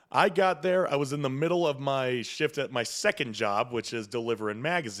 I got there. I was in the middle of my shift at my second job, which is delivering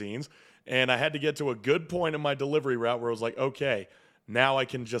magazines. And I had to get to a good point in my delivery route where I was like, okay, now I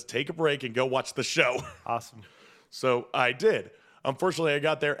can just take a break and go watch the show. Awesome. So I did. Unfortunately, I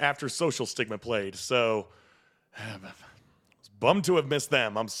got there after Social Stigma played, so I was bummed to have missed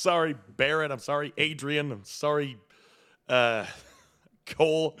them. I'm sorry, Barrett. I'm sorry, Adrian. I'm sorry,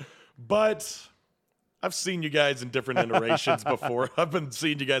 Cole. But I've seen you guys in different iterations before. I've been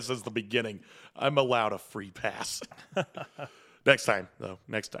seeing you guys since the beginning. I'm allowed a free pass. Next time, though.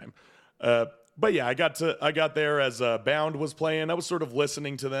 Next time. But yeah, I got there as Bound was playing. I was sort of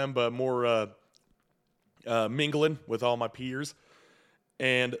listening to them, but more mingling with all my peers.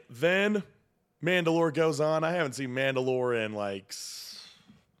 And then Mandalore goes on. I haven't seen Mandalore in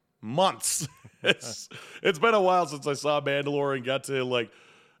months. It's been a while since I saw Mandalore and got to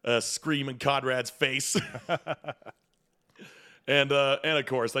scream in Conrad's face. and of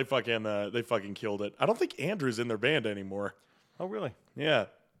course they fucking killed it. I don't think Andrew's in their band anymore. Oh really? Yeah,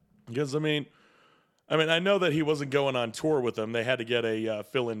 because I mean I know that he wasn't going on tour with them. They had to get a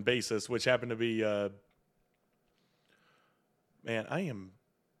fill-in bassist, which happened to be. Man, I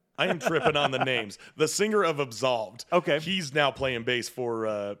am tripping on the names. The singer of Absolved. Okay. He's now playing bass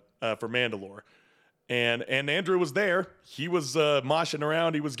for Mandalore. And Andrew was there. He was moshing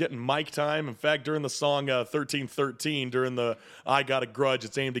around. He was getting mic time. In fact, during the song 1313, during the I Got a Grudge,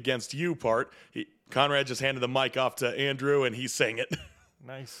 It's Aimed Against You part, Conrad just handed the mic off to Andrew, and he sang it.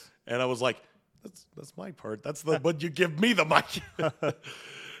 Nice. And I was like, that's my part. That's the but you give me the mic.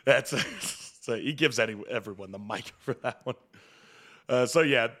 So he gives everyone the mic for that one. So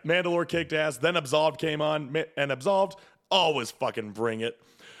yeah, Mandalore kicked ass. Then Absolved came on, and Absolved always fucking bring it.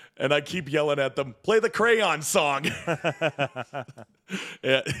 And I keep yelling at them, play the Crayon song.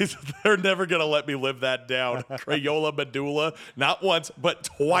 Yeah, they're never going to let me live that down. Crayola Medulla, not once, but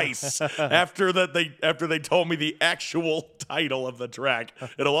twice. After they told me the actual title of the track.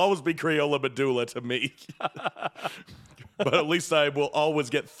 It'll always be Crayola Medulla to me. But at least I will always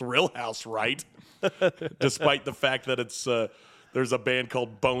get Thrill House right. Despite the fact that it's there's a band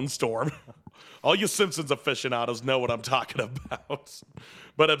called Bone Storm. All you Simpsons aficionados know what I'm talking about.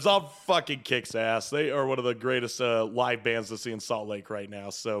 But Absolved fucking kicks ass. They are one of the greatest live bands to see in Salt Lake right now.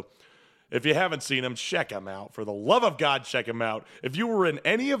 So if you haven't seen them, check them out. For the love of God, check them out. If you were in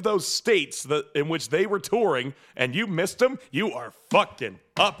any of those states in which they were touring and you missed them, you are fucking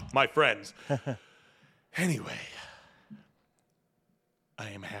up, my friends. Anyway, I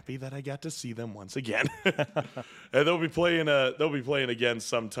am happy that I got to see them once again. And they'll be playing again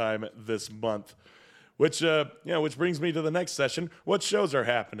sometime this month. Which brings me to the next session. What shows are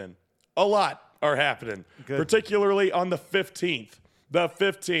happening? A lot are happening. Good. Particularly on the 15th. The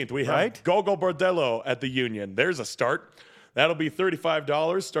 15th, we have Gogol Bordello at the Union. There's a start. That'll be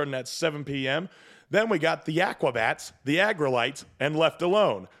 $35 starting at 7 p.m. Then we got the Aquabats, the Agrolites, and Left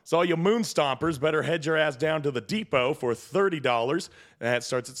Alone. So all you moon stompers better head your ass down to the depot for $30. And that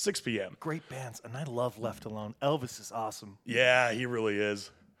starts at 6 p.m. Great bands, and I love Left Alone. Elvis is awesome. Yeah, he really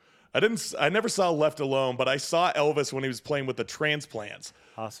is. I never saw Left Alone, but I saw Elvis when he was playing with the Transplants.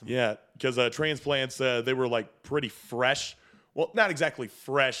 Awesome. Yeah, because Transplants, they were like pretty fresh. Well, not exactly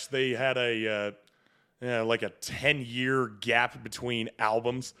fresh. They had like a 10-year gap between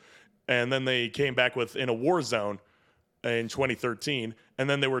albums. And then they came back with In a War Zone in 2013. And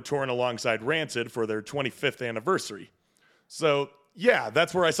then they were touring alongside Rancid for their 25th anniversary. So, yeah,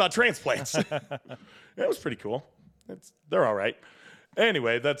 that's where I saw Transplants. That was pretty cool. They're all right.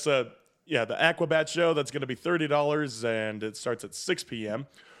 Anyway, that's the Aquabat show. That's going to be $30, and it starts at 6 p.m.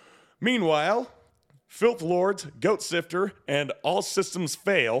 Meanwhile, Filth Lords, Goat Sifter, and All Systems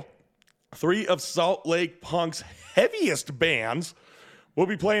Fail, 3 of Salt Lake Punk's heaviest bands, will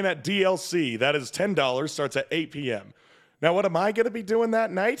be playing at DLC. That is $10, starts at 8 p.m. Now, what am I going to be doing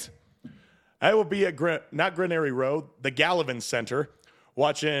that night? I will be at, not Granary Road, the Gallivan Center,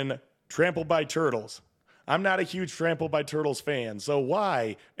 watching Trampled by Turtles. I'm not a huge Trampled by Turtles fan, so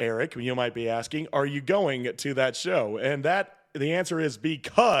why, Eric, you might be asking, are you going to that show? And the answer is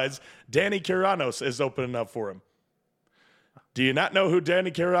because Danny Kiranos is opening up for him. Do you not know who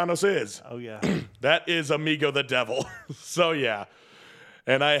Danny Kiranos is? Oh, yeah. That is Amigo the Devil. So, yeah.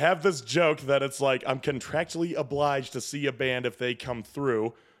 And I have this joke that it's like I'm contractually obliged to see a band if they come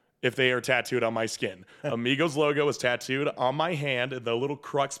through, if they are tattooed on my skin. Amigo's logo is tattooed on my hand and the little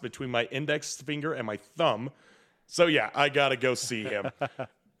crux between my index finger and my thumb. So, yeah, I got to go see him.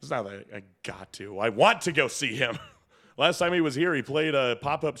 It's not that I got to. I want to go see him. Last time he was here, he played a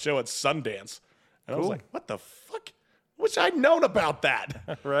pop-up show at Sundance. And I was like, what the fuck? Wish I'd known about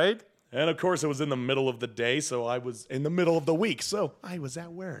that. Right? And, of course, it was in the middle of the day, so I was in the middle of the week. So I was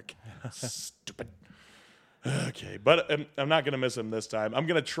at work. Stupid. Okay, but I'm not going to miss him this time. I'm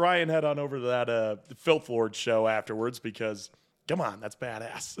going to try and head on over to that Filth Lord show afterwards because, come on, that's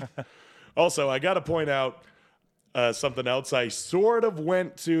badass. Also, I got to point out something else. I sort of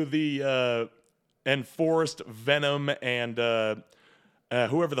went to the Enforced, Venom, and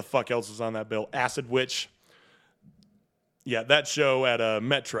whoever the fuck else was on that bill, Acid Witch. Yeah, that show at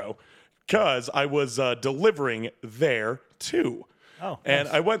Metro because I was delivering there, too. Oh, and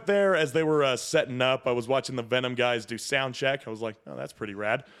nice. I went there as they were setting up. I was watching the Venom guys do sound check. I was like, oh, that's pretty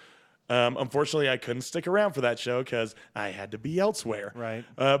rad. Unfortunately, I couldn't stick around for that show because I had to be elsewhere. Right.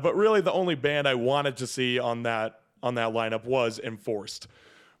 But really, the only band I wanted to see on that lineup was Enforced.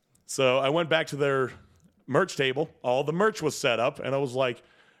 So I went back to their merch table. All the merch was set up, and I was like,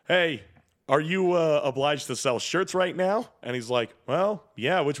 hey, are you obliged to sell shirts right now? And he's like, well,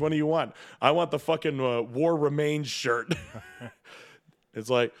 yeah, which one do you want? I want the fucking War Remains shirt. It's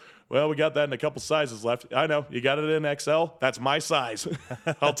like, well, we got that in a couple sizes left. I know. You got it in XL? That's my size.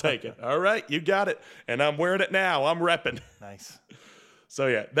 I'll take it. All right, you got it. And I'm wearing it now. I'm repping. Nice. So,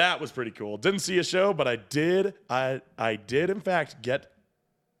 yeah, that was pretty cool. Didn't see a show, but I did, in fact, get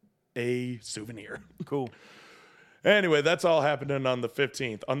a souvenir. Cool. Anyway, that's all happening on the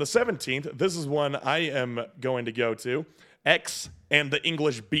 15th. On the 17th, this is one I am going to go to. X and the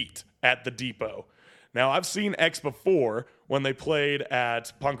English Beat at the Depot. Now, I've seen X before when they played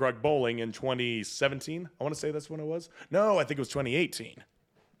at Punk Rock Bowling in 2017. I want to say that's when it was. No, I think it was 2018.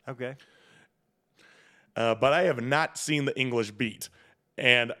 Okay. But I have not seen the English Beat.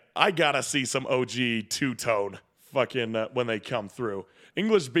 And I got to see some OG two-tone fucking when they come through.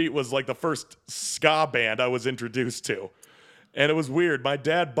 English Beat was like the first ska band I was introduced to. And it was weird. My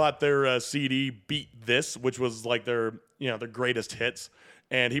dad bought their CD, Beat This, which was like their greatest hits.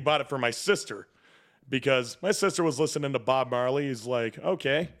 And he bought it for my sister because my sister was listening to Bob Marley. He's like,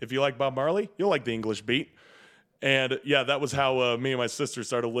 okay, if you like Bob Marley, you'll like the English Beat. And yeah, that was how me and my sister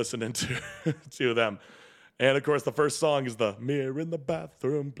started listening to them. And of course, the first song is the mirror in the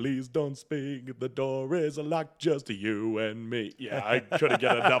bathroom, please don't speak. The door is locked, just you and me. Yeah, I couldn't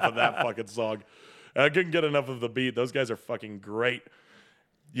get enough of that fucking song. I couldn't get enough of the Beat. Those guys are fucking great.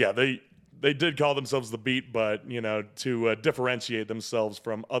 Yeah, they did call themselves the Beat, but, to differentiate themselves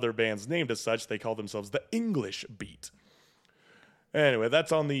from other bands named as such, they call themselves the English Beat. Anyway,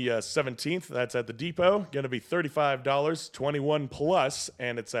 that's on the 17th. That's at the Depot. Going to be $35, 21 plus,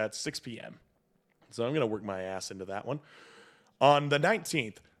 and it's at 6 p.m. So I'm going to work my ass into that one. On the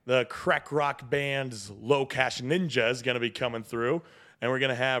 19th, the crack rock band's Low Cash Ninja is going to be coming through. And we're going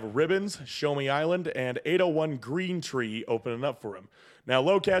to have Ribbons, Show Me Island, and 801 Green Tree opening up for him. Now,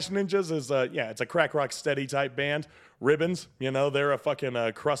 Low Cash Ninjas is, it's a crack rock steady type band. Ribbons, they're a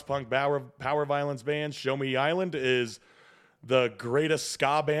fucking crust punk power violence band. Show Me Island is the greatest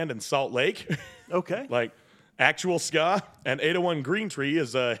ska band in Salt Lake. Okay. Like actual ska. And 801 Green Tree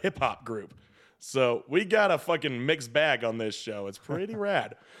is a hip hop group. So we got a fucking mixed bag on this show. It's pretty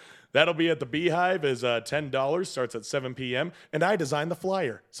rad. That'll be at the Beehive, is $10, starts at 7 p.m. And I designed the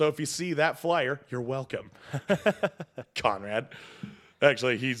flyer. So if you see that flyer, you're welcome. Conrad.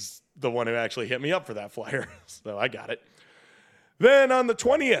 Actually, he's the one who actually hit me up for that flyer. So I got it. Then on the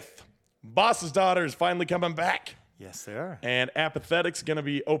 20th, Boss's Daughter is finally coming back. Yes, they are. And Apathetic's going to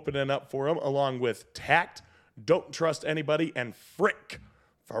be opening up for him, along with Tact, Don't Trust Anybody, and Frick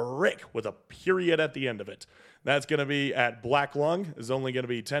with a period at the end of it. That's going to be at Black Lung. Is only going to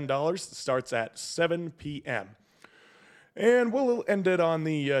be $10. Starts at 7 p.m. And we'll end it on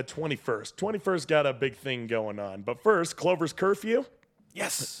the 21st. 21st got a big thing going on. But first, Clover's Curfew.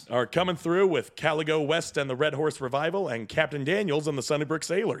 Yes. Are coming through with Caligo West and the Red Horse Revival and Captain Daniels and the Sunnybrook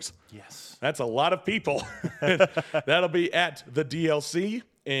Sailors. Yes. That's a lot of people. That'll be at the DLC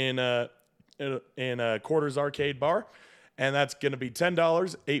in Quarters Arcade Bar. And that's going to be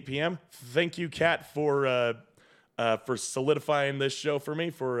 $10, 8 p.m. Thank you, Kat, for solidifying this show for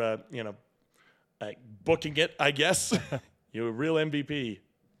me, for booking it, I guess. You're a real MVP.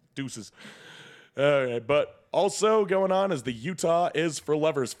 Deuces. All right, but also going on is the Utah Is for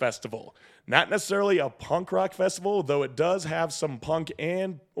Lovers Festival. Not necessarily a punk rock festival, though it does have some punk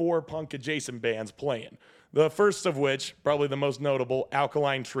and or punk adjacent bands playing. The first of which, probably the most notable,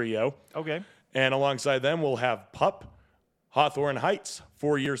 Alkaline Trio. Okay. And alongside them, we'll have Pup, Hawthorne Heights,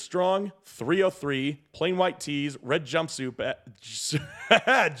 4 Years Strong, 303, Plain White Tees, Red Jumpsuit,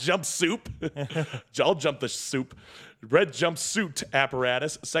 I'll jump the soup, Red Jumpsuit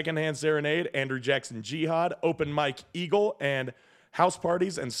Apparatus, Secondhand Serenade, Andrew Jackson Jihad, Open Mic Eagle, and House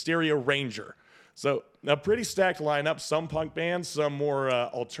Parties and Stereo Ranger. So a pretty stacked lineup, some punk bands, some more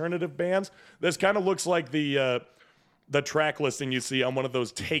alternative bands. This kind of looks like the track listing you see on one of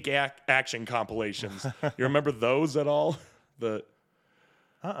those Take Action compilations. You remember those at all?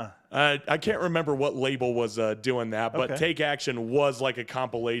 I can't remember what label was doing that, but Take Action was like a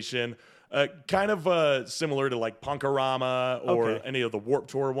compilation, kind of similar to like Punkorama or any of the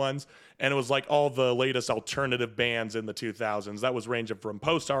Warped Tour ones. And it was like all the latest alternative bands in the 2000s. That was ranging from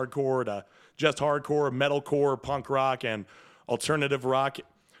post-hardcore to just hardcore, metalcore, punk rock, and alternative rock.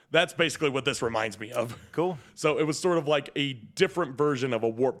 That's basically what this reminds me of. Cool. So it was sort of like a different version of a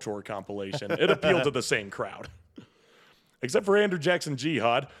Warped Tour compilation. It appealed to the same crowd. Except for Andrew Jackson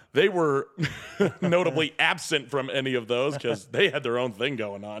Jihad. They were notably absent from any of those because they had their own thing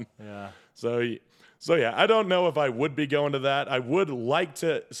going on. Yeah. So yeah, I don't know if I would be going to that. I would like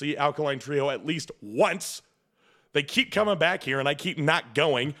to see Alkaline Trio at least once. They keep coming back here, and I keep not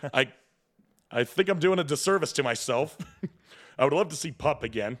going. I think I'm doing a disservice to myself. I would love to see Pup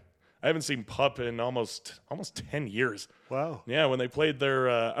again. I haven't seen Pup in almost 10 years. Wow. Yeah, when they played their,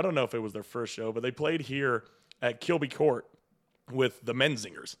 I don't know if it was their first show, but they played here at Kilby Court with the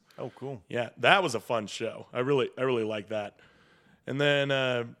Menzingers. Oh, cool. Yeah, that was a fun show. I really like that. And then,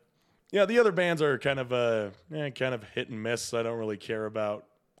 the other bands are kind of hit and miss. I don't really care about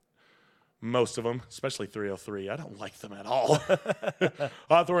most of them, especially 303. I don't like them at all.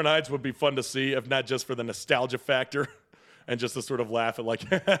 Hawthorne Heights would be fun to see, if not just for the nostalgia factor and just to sort of laugh at like,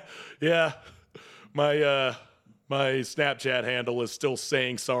 yeah, my Snapchat handle is still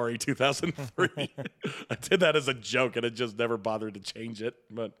saying sorry 2003. I did that as a joke and it just never bothered to change it,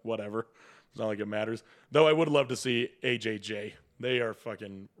 but whatever. It's not like it matters. Though I would love to see AJJ. They are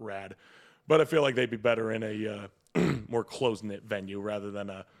fucking rad. But I feel like they'd be better in a more close-knit venue rather than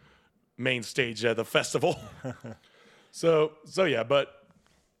a main stage at the festival. So yeah, but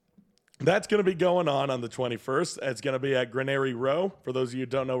that's going to be going on the 21st. It's going to be at Granary Row. For those of you who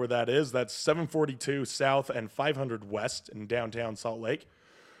don't know where that is, that's 742 South and 500 West in downtown Salt Lake.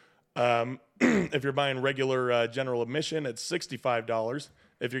 If you're buying regular general admission, it's $65.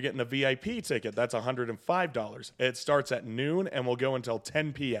 If you're getting a VIP ticket, that's $105. It starts at noon and will go until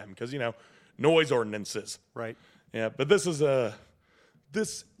 10 p.m. because, noise ordinances. Right. Yeah, but this is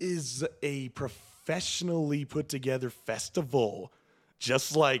a professionally put together festival.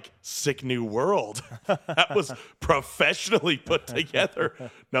 Just like Sick New World. That was professionally put together.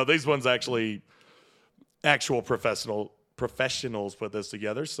 No, these ones actual professionals put this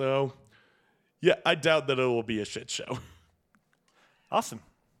together. So, yeah, I doubt that it will be a shit show. Awesome.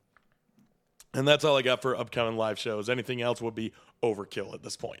 And that's all I got for upcoming live shows. Anything else would be overkill at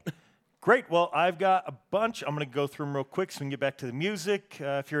this point. Great. Well, I've got a bunch. I'm going to go through them real quick so we can get back to the music.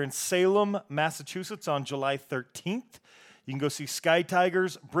 If you're in Salem, Massachusetts on July 13th, you can go see Sky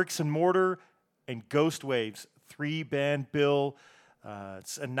Tigers, Bricks and Mortar, and Ghost Waves. 3-band bill.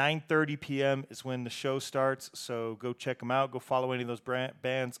 It's at 9:30 p.m. is when the show starts, so go check them out. Go follow any of those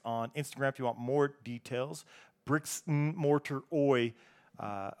bands on Instagram if you want more details. Bricks and Mortar Oi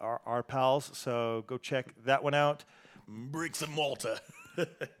are our pals, so go check that one out. Bricks and Mortar.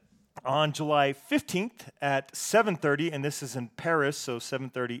 On July 15th at 7:30, and this is in Paris, so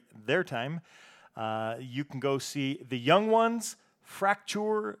 7:30 their time, you can go see The Young Ones,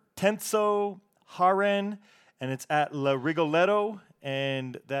 Fracture, Tenso, Haren, and it's at La Rigoletto,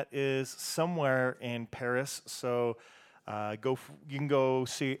 and that is somewhere in Paris. So you can go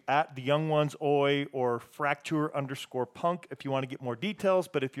see at The Young Ones Oi or Fracture_Punk if you want to get more details.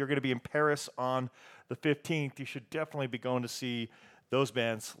 But if you're going to be in Paris on the 15th, you should definitely be going to see those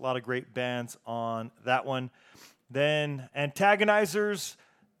bands. A lot of great bands on that one. Then Antagonizers.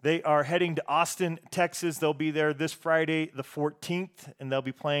 They are heading to Austin, Texas. They'll be there this Friday, the 14th, and they'll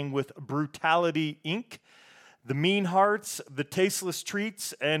be playing with Brutality, Inc., The Mean Hearts, The Tasteless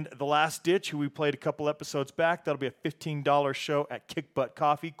Treats, and The Last Ditch, who we played a couple episodes back. That'll be a $15 show at Kick Butt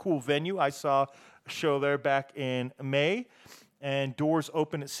Coffee. Cool venue. I saw a show there back in May. And doors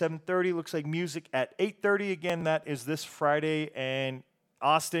open at 7:30. Looks like music at 8:30. Again, that is this Friday. And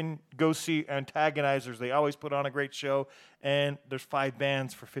Austin, go see Antagonizers. They always put on a great show. And there's 5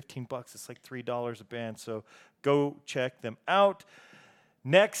 bands for $15. It's like $3 a band. So go check them out.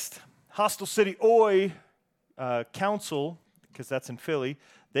 Next, Hostel City Oi Council, because that's in Philly.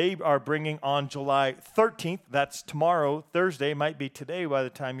 They are bringing on July 13th. That's tomorrow, Thursday. Might be today by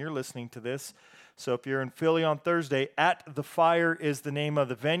the time you're listening to this. So if you're in Philly on Thursday, At the Fire is the name of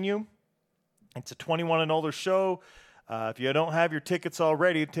the venue. It's a 21 and older show. If you don't have your tickets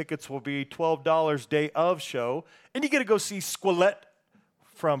already, tickets will be $12 day of show. And you get to go see Squelette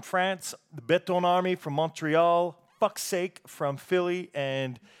from France, the Beton Army from Montreal, Fuck's Sake from Philly,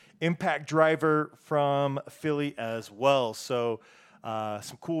 and Impact Driver from Philly as well. So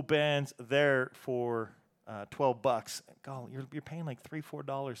some cool bands there for $12. God, you're paying like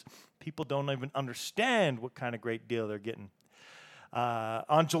 $3-4. People don't even understand what kind of great deal they're getting.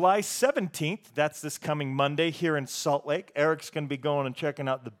 On July 17th, that's this coming Monday here in Salt Lake, Eric's going to be going and checking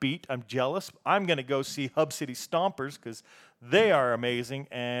out The Beat. I'm jealous. I'm going to go see Hub City Stompers because they are amazing,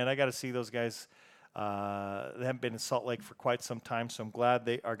 and I got to see those guys. They haven't been in Salt Lake for quite some time, so I'm glad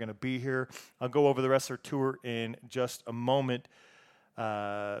they are going to be here. I'll go over the rest of their tour in just a moment.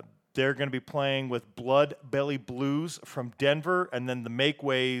 They're going to be playing with Blood Belly Blues from Denver, and then the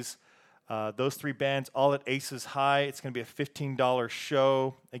Makeways. Those 3 bands, all at Aces High. It's going to be a $15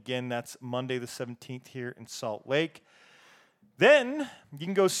 show. Again, that's Monday the 17th here in Salt Lake. Then you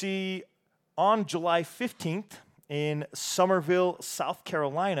can go see on July 15th in Somerville, South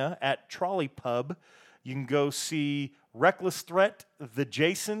Carolina at Trolley Pub. You can go see Reckless Threat, The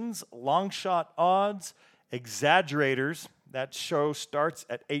Jasons, Long Shot Odds, Exaggerators. That show starts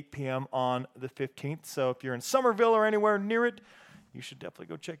at 8 p.m. on the 15th. So if you're in Somerville or anywhere near it, you should definitely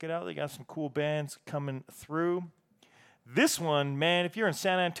go check it out. They got some cool bands coming through. This one, man, if you're in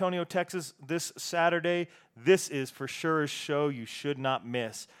San Antonio, Texas, this Saturday, this is for sure a show you should not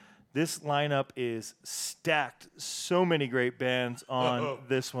miss. This lineup is stacked. So many great bands on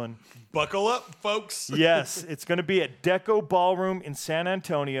this one. Buckle up, folks. Yes, it's going to be at Deco Ballroom in San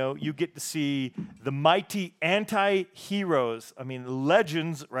Antonio. You get to see the mighty Anti-Heroes. I mean,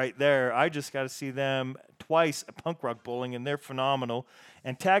 legends right there. I just got to see them twice at Punk Rock Bowling, and they're phenomenal.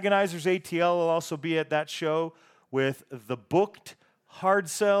 Antagonizers ATL will also be at that show with The Booked, Hard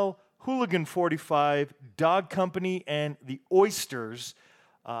Sell, Hooligan 45, Dog Company, and The Oysters.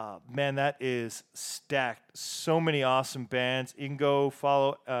 Man, that is stacked. So many awesome bands. You can go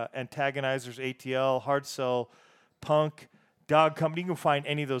follow Antagonizers ATL, Hard Sell, Punk, Dog Company. You can find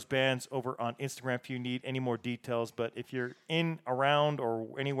any of those bands over on Instagram if you need any more details. But if you're in, around, or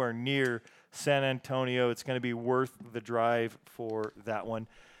anywhere near San Antonio, it's going to be worth the drive for that one.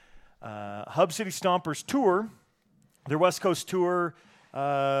 Hub City Stompers Tour, their West Coast tour,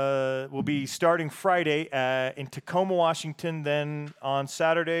 will be starting Friday in Tacoma, Washington. Then on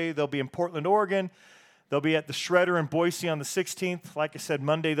Saturday, they'll be in Portland, Oregon. They'll be at the Shredder in Boise on the 16th. Like I said,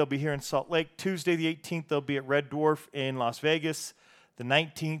 Monday, they'll be here in Salt Lake. Tuesday, the 18th, they'll be at Red Dwarf in Las Vegas. The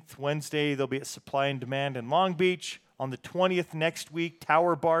 19th, Wednesday, they'll be at Supply and Demand in Long Beach. On the 20th next week,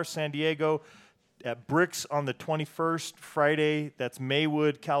 Tower Bar, San Diego. At Bricks on the 21st, Friday, that's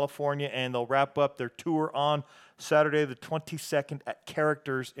Maywood, California. And they'll wrap up their tour on Saturday the 22nd at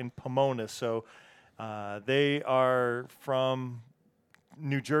Characters in Pomona. So they are from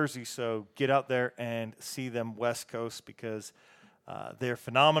New Jersey, so get out there and see them West Coast because they're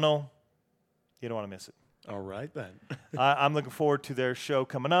phenomenal. You don't want to miss it. All right, then. I'm looking forward to their show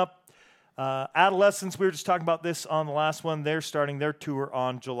coming up. Adolescents, we were just talking about this on the last one. They're starting their tour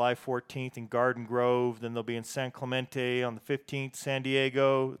on July 14th in Garden Grove. Then they'll be in San Clemente on the 15th, San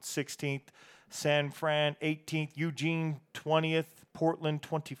Diego 16th, San Fran 18th, Eugene 20th, Portland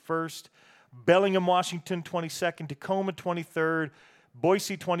 21st, Bellingham, Washington 22nd, Tacoma 23rd,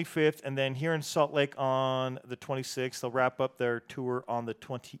 Boise 25th, and then here in Salt Lake on the 26th. They'll wrap up their tour on the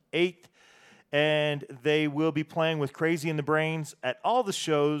 28th. And they will be playing with Crazy in the Brains at all the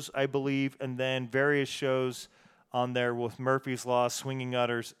shows, I believe, and then various shows on there with Murphy's Law, Swinging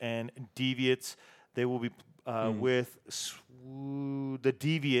Utters, and Deviates. They will be with the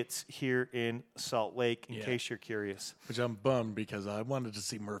Deviates here in Salt Lake, in case you're curious. Which I'm bummed because I wanted to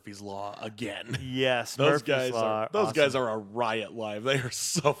see Murphy's Law again. Yes, those Murphy's Law. Those guys are a riot live. They are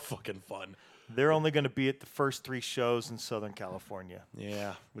so fucking fun. They're only going to be at the first 3 shows in Southern California.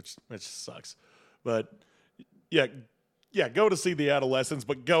 Yeah, which sucks. But, yeah, go to see the Adolescents,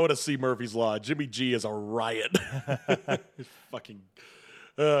 but go to see Murphy's Law. Jimmy G is a riot. Fucking,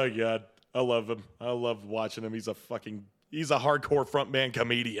 oh, God. I love him. I love watching him. He's a hardcore frontman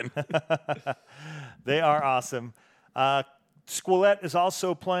comedian. They are awesome. Squillette is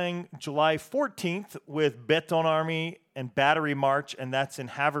also playing July 14th with Beton Army and Battery March, and that's in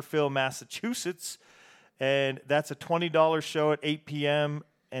Haverhill, Massachusetts. And that's a $20 show at 8 p.m.,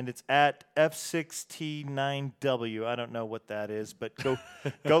 and it's at F6T9W. I don't know what that is, but go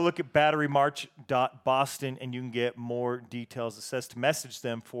look at batterymarch.boston, and you can get more details. It says to message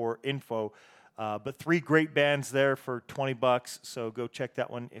them for info. But 3 great bands there for $20, so go check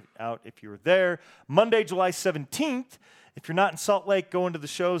that one out if you're there. Monday, July 17th. If you're not in Salt Lake, going to the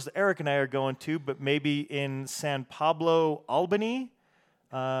shows that Eric and I are going to, but maybe in San Pablo, Albany,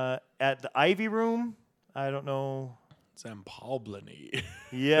 at the Ivy Room. I don't know. San Pablo.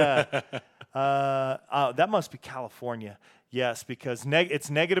 Yeah. That must be California. Yes, because it's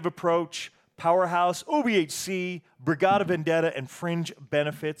Negative Approach, Powerhouse, OBHC, Brigada Vendetta, and Fringe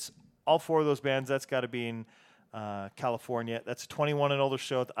Benefits. All 4 of those bands, that's got to be in California. That's a 21 and older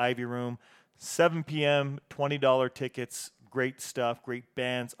show at the Ivy Room. 7 p.m., $20 tickets. Great stuff, great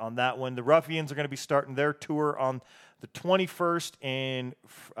bands on that one. The Ruffians are going to be starting their tour on the 21st in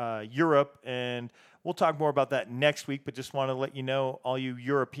Europe, and we'll talk more about that next week, but just want to let you know, all you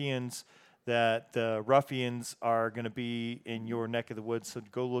Europeans, that the Ruffians are going to be in your neck of the woods, so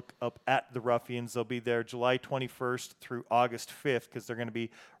go look up at the Ruffians. They'll be there July 21st through August 5th because they're going to be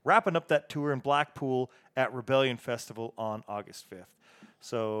wrapping up that tour in Blackpool at Rebellion Festival on August 5th.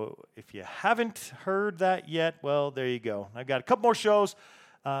 So if you haven't heard that yet, well, there you go. I've got a couple more shows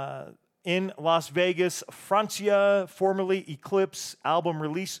in Las Vegas. Francia, formerly Eclipse, album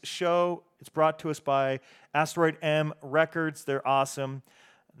release show. It's brought to us by Asteroid M Records. They're awesome.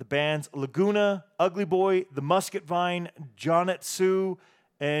 The bands Laguna, Ugly Boy, The Musket Vine, Jonetsu,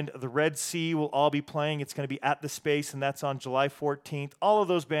 and The Red Sea will all be playing. It's going to be at the Space, and that's on July 14th. All of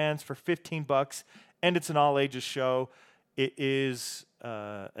those bands for $15, and it's an all-ages show. It is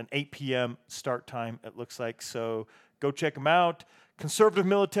an 8 p.m. start time, it looks like, so go check them out. Conservative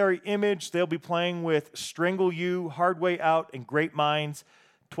Military Image, they'll be playing with Strangle You, Hard Way Out, and Great Minds.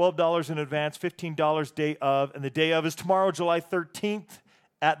 $12 in advance, $15 day of. And the day of is tomorrow, July 13th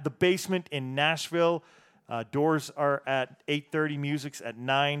at the Basement in Nashville. Doors are at 8:30, music's at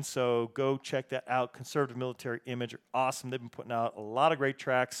 9, so go check that out. Conservative Military Image are awesome. They've been putting out a lot of great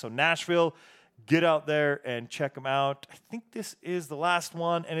tracks. So Nashville, get out there and check them out. I think this is the last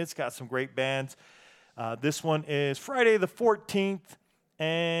one, and it's got some great bands. This one is Friday the 14th,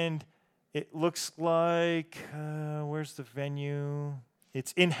 and it looks like, where's the venue?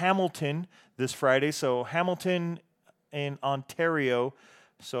 It's in Hamilton this Friday, so Hamilton in Ontario.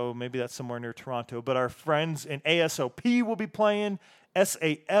 So maybe that's somewhere near Toronto. But our friends in ASOP will be playing.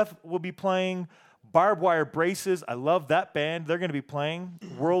 SAF will be playing. Barbed Wire Braces. I love that band. They're going to be playing.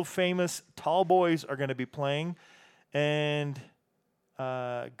 World famous Tall Boys are going to be playing. And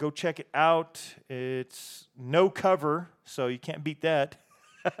go check it out. It's no cover, so you can't beat that.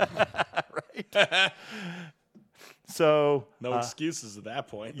 Right? So no excuses at that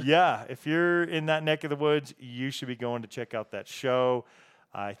point. Yeah, if you're in that neck of the woods, you should be going to check out that show.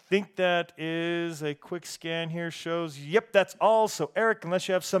 I think that is a quick scan here. Shows, yep, that's all. So, Eric, unless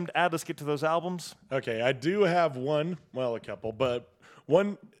you have something to add, let's get to those albums. Okay, I do have one, well, a couple, but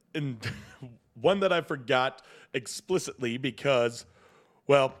one that I forgot explicitly because,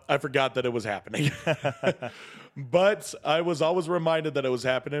 well, I forgot that it was happening. But I was always reminded that it was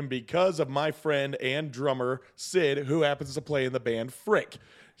happening because of my friend and drummer, Sid, who happens to play in the band Frick.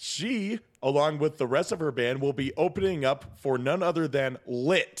 She, along with the rest of her band, will be opening up for none other than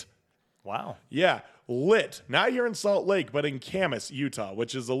Lit. Wow. Yeah, Lit. Not here in Salt Lake, but in Camas, Utah,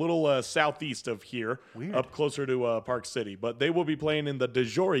 which is a little southeast of here. Weird. Up closer to Park City. But they will be playing in the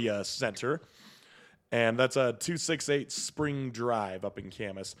DeJoria Center. And that's a 268 Spring Drive up in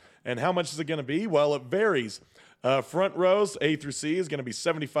Camas. And how much is it going to be? Well, it varies. Front rows, A through C, is going to be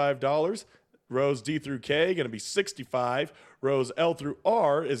 $75. Rows D through K, going to be $65. Rows L through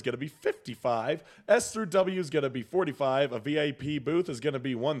R is going to be $55. S through W is going to be $45. A VIP booth is going to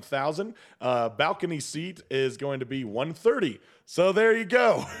be $1,000. Balcony seat is going to be $130. So there you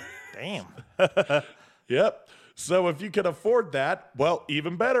go. Damn. Yep. So if you can afford that, well,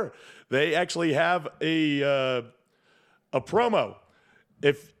 even better. They actually have a promo.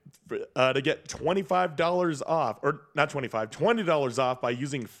 If to get $25 off, or not $20 off by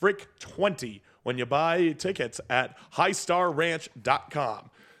using Frick20 when you buy tickets at highstarranch.com.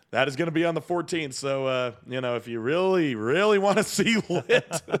 That is going to be on the 14th. So, if you really, really want to see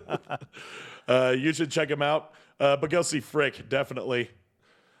Lit, you should check them out. But go see Frick, definitely.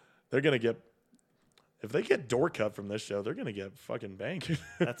 They're going to get, if they get door cut from this show, they're going to get fucking bank.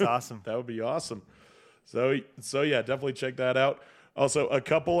 That's awesome. That would be awesome. So yeah, definitely check that out. Also, a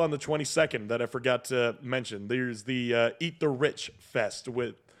couple on the 22nd that I forgot to mention. There's the Eat the Rich Fest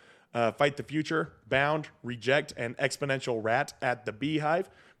with Fight the Future, Bound, Reject, and Exponential Rat at the Beehive.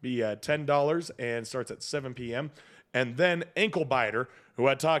 Be $10 and starts at 7 p.m. And then Ankle Biter, who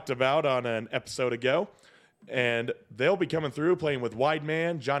I talked about on an episode ago. And they'll be coming through playing with Wide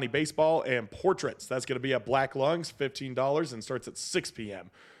Man, Johnny Baseball, and Portraits. That's going to be at Black Lungs, $15, and starts at 6 p.m.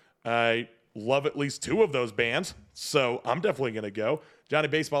 I love at least two of those bands, so I'm definitely going to go. Johnny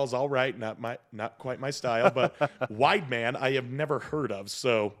Baseball is all right, not quite my style, but Wide Man I have never heard of,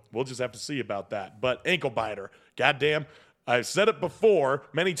 so we'll just have to see about that. But Ankle Biter, goddamn, I've said it before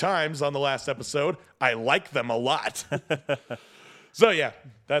many times on the last episode, I like them a lot. So yeah,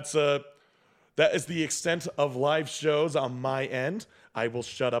 that is the extent of live shows on my end. I will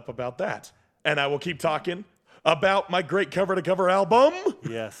shut up about that, and I will keep talking about my great cover-to-cover album.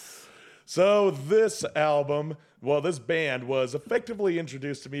 Yes. So this album, this band was effectively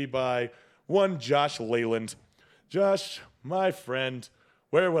introduced to me by one Josh Leyland. Josh, my friend,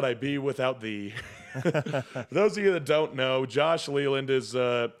 where would I be without thee? For those of you that don't know, Josh Leyland is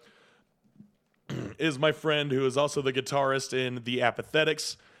my friend who is also the guitarist in The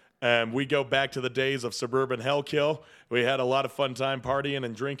Apathetics. We go back to the days of Suburban Hellkill. We had a lot of fun time partying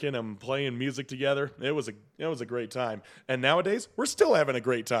and drinking and playing music together. It was a great time. And nowadays, we're still having a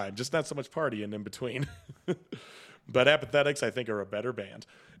great time, just not so much partying in between. But Apathetics, I think, are a better band.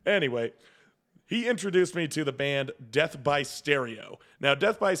 Anyway, he introduced me to the band Death by Stereo. Now,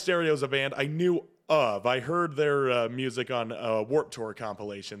 Death by Stereo is a band I knew of. I heard their music on Warped Tour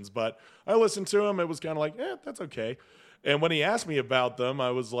compilations, but I listened to them. It was kind of like, that's okay. And when he asked me about them,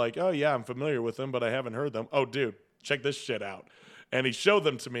 I was like, oh, yeah, I'm familiar with them, but I haven't heard them. Oh, dude, check this shit out. And he showed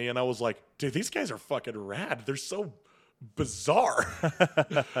them to me, and I was like, dude, these guys are fucking rad. They're so bizarre.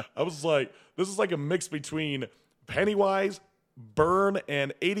 I was like, this is like a mix between Pennywise, Burn,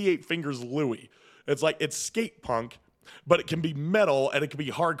 and 88 Fingers Louie. It's like, it's skate punk, but it can be metal, and it can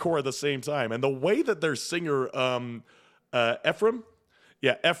be hardcore at the same time. And the way that their singer, Ephraim,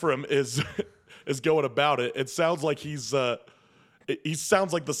 Ephraim is is going about it. It sounds like he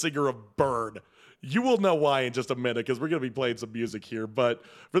sounds like the singer of Burn. You will know why in just a minute because we're going to be playing some music here. But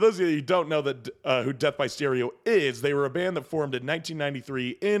for those of you who don't know who Death by Stereo is, they were a band that formed in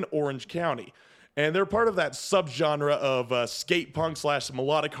 1993 in Orange County. And they're part of that subgenre of skate punk /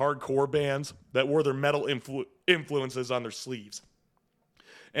 melodic hardcore bands that wore their metal influences on their sleeves.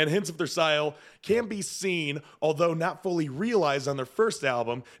 And hints of their style can be seen, although not fully realized on their first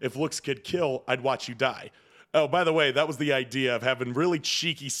album, If Looks Could Kill, I'd Watch You Die. Oh, by the way, that was the idea of having really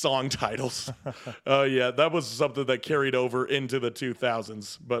cheeky song titles. Oh, yeah, that was something that carried over into the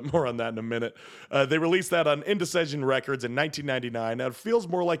 2000s, but more on that in a minute. They released that on Indecision Records in 1999, and it feels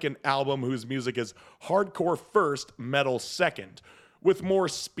more like an album whose music is hardcore first, metal second, with more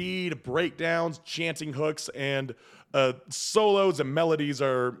speed, breakdowns, chanting hooks, and solos and melodies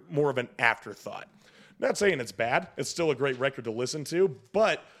are more of an afterthought. Not saying it's bad. It's still a great record to listen to,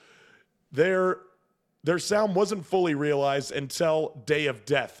 but their sound wasn't fully realized until Day of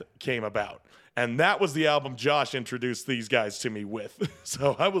Death came about. And that was the album Josh introduced these guys to me with.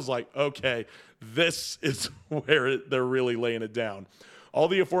 So I was like, okay, this is where they're really laying it down. All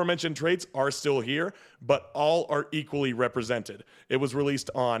the aforementioned traits are still here, but all are equally represented. It was released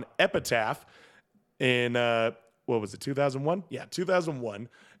on Epitaph in, 2001? Yeah, 2001.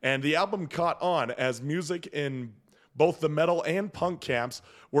 And the album caught on as music in both the metal and punk camps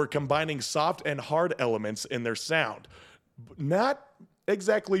were combining soft and hard elements in their sound. Not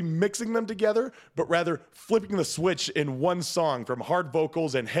exactly mixing them together, but rather flipping the switch in one song from hard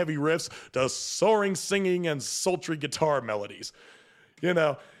vocals and heavy riffs to soaring singing and sultry guitar melodies. You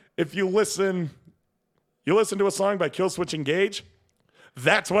know, if you listen to a song by Killswitch Engage,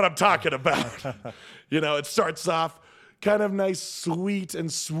 that's what I'm talking about. You know, it starts off kind of nice, sweet,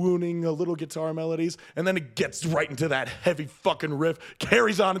 and swooning little guitar melodies, and then it gets right into that heavy fucking riff,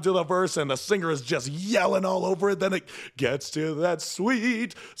 carries on into the verse, and the singer is just yelling all over it. Then it gets to that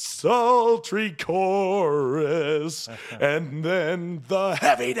sweet, sultry chorus, and then the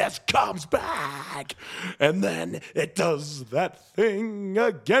heaviness comes back, and then it does that thing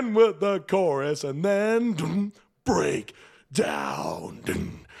again with the chorus, and then break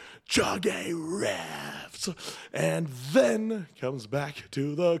down, chuggy riffs, and then comes back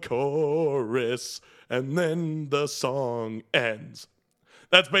to the chorus, and then the song ends.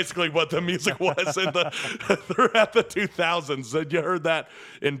 That's basically what the music was throughout the 2000s. And you heard that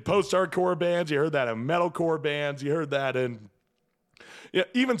in post-hardcore bands, you heard that in metalcore bands, you heard that in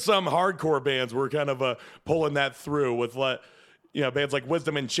even some hardcore bands were kind of pulling that through with bands like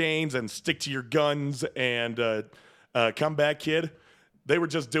Wisdom in Chains and Stick to Your Guns and Comeback Kid. They were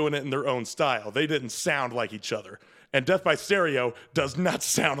just doing it in their own style. They didn't sound like each other. And Death by Stereo does not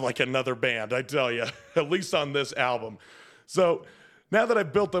sound like another band, I tell you, at least on this album. So now that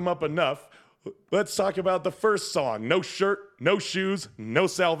I've built them up enough, let's talk about the first song, No Shirt, No Shoes, No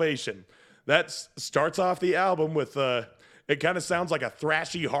Salvation. That starts off the album with, it kind of sounds like a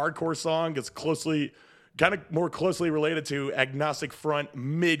thrashy hardcore song. It's more closely related to Agnostic Front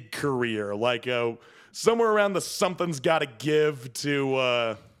mid-career, like somewhere around the Something's Gotta Give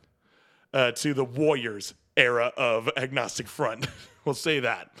to the Warriors era of Agnostic Front. We'll say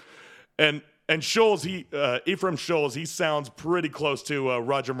that. And Scholes, Ephraim Scholes, he sounds pretty close to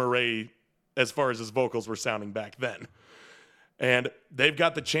Roger Murray as far as his vocals were sounding back then. And they've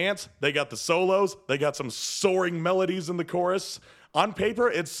got the chants, they got the solos, they got some soaring melodies in the chorus. On paper,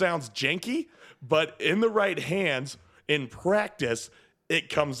 it sounds janky, but in the right hands, in practice, it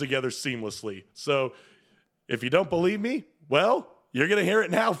comes together seamlessly. So if you don't believe me, well, you're going to hear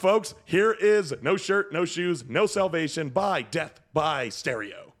it now, folks. Here is No Shirt, No Shoes, No Salvation by Death by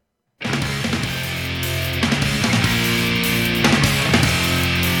Stereo.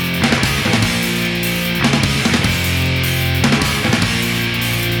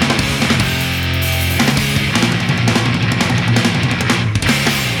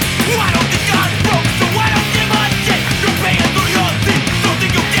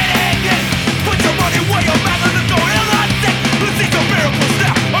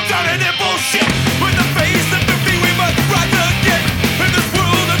 I'm drowning in bullshit. With the face of the we must rise again. In this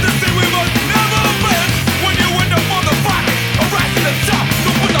world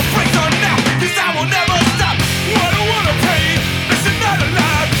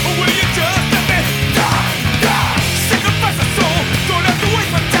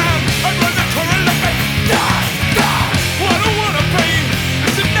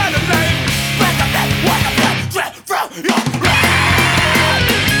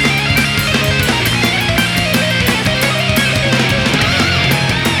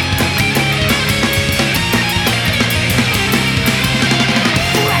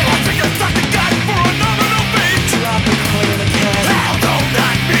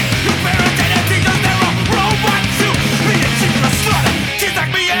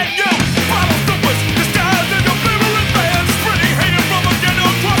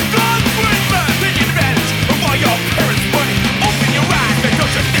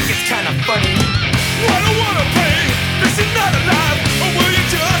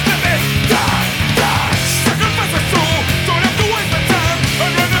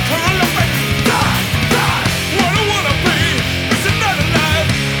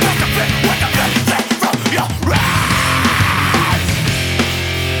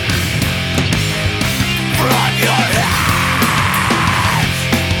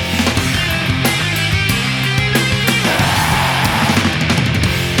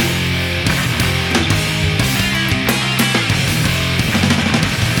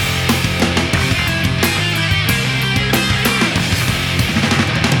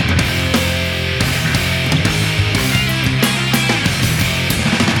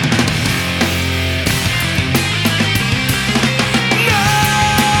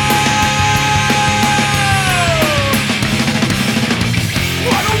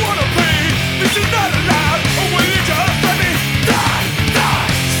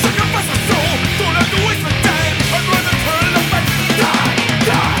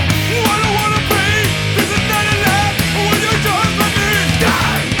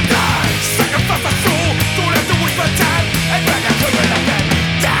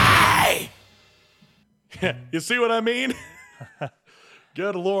You see what I mean?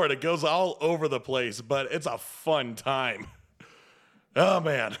 Good Lord, it goes all over the place, but it's a fun time. Oh,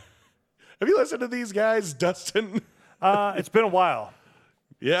 man. Have you listened to these guys, Dustin? It's been a while.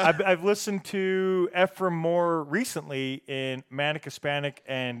 Yeah. I've listened to Ephraim more recently in Manic Hispanic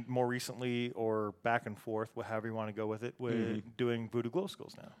and more recently, or back and forth, however you want to go with it, with doing Voodoo Glow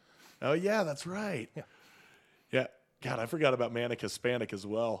Skulls now. Oh, yeah, that's right. Yeah. Yeah. God, I forgot about Manic Hispanic as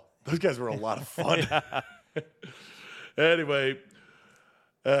well. Those guys were a lot of fun. Anyway,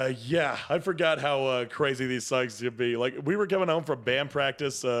 yeah, I forgot how crazy these songs could be. Like, we were coming home from band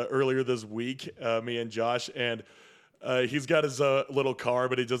practice earlier this week, me and Josh, and he's got his little car,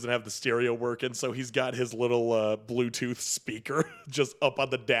 but he doesn't have the stereo working, so he's got his little Bluetooth speaker just up on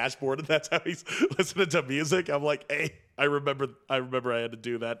the dashboard, and that's how he's listening to music. I'm like, hey, I remember I had to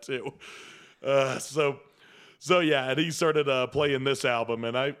do that too. So yeah, and he started playing this album,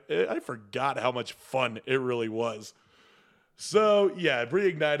 and I forgot how much fun it really was. So yeah, it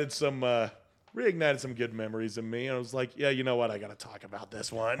reignited some good memories in me, and I was like, yeah, you know what, I got to talk about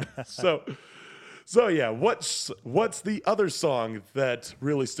this one. So yeah, what's the other song that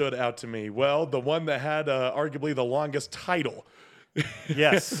really stood out to me? Well, the one that had arguably the longest title.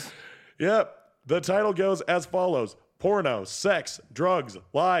 Yes. Yep. The title goes as follows: porno, sex, drugs,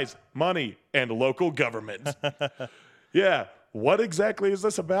 lies, money, and local government. Yeah. What exactly is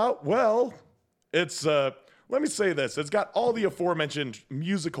this about? Well, it's let me say this. It's got all the aforementioned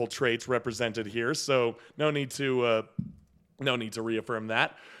musical traits represented here, so no need to reaffirm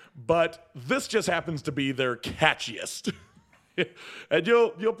that. But this just happens to be their catchiest. And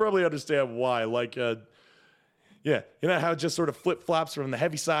you'll probably understand why. Like, yeah, you know how it just sort of flip-flops from the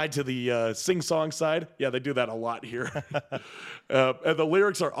heavy side to the sing-song side? Yeah, they do that a lot here. And the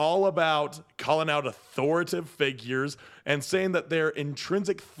lyrics are all about calling out authoritative figures and saying that their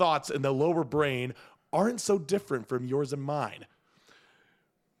intrinsic thoughts in the lower brain aren't so different from yours and mine.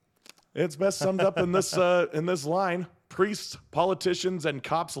 It's best summed up in this line: priests, politicians, and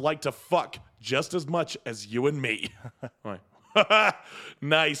cops like to fuck just as much as you and me.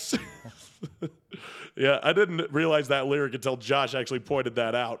 Nice. Yeah, I didn't realize that lyric until Josh actually pointed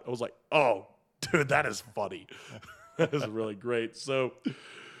that out. I was like, oh, dude, that is funny. That is really great. So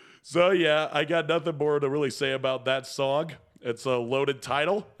yeah, I got nothing more to really say about that song. It's a loaded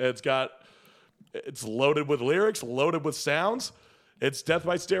title. It's loaded with lyrics, loaded with sounds. It's Death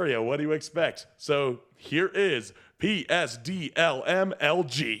by Stereo. What do you expect? So here is PSDLMLG.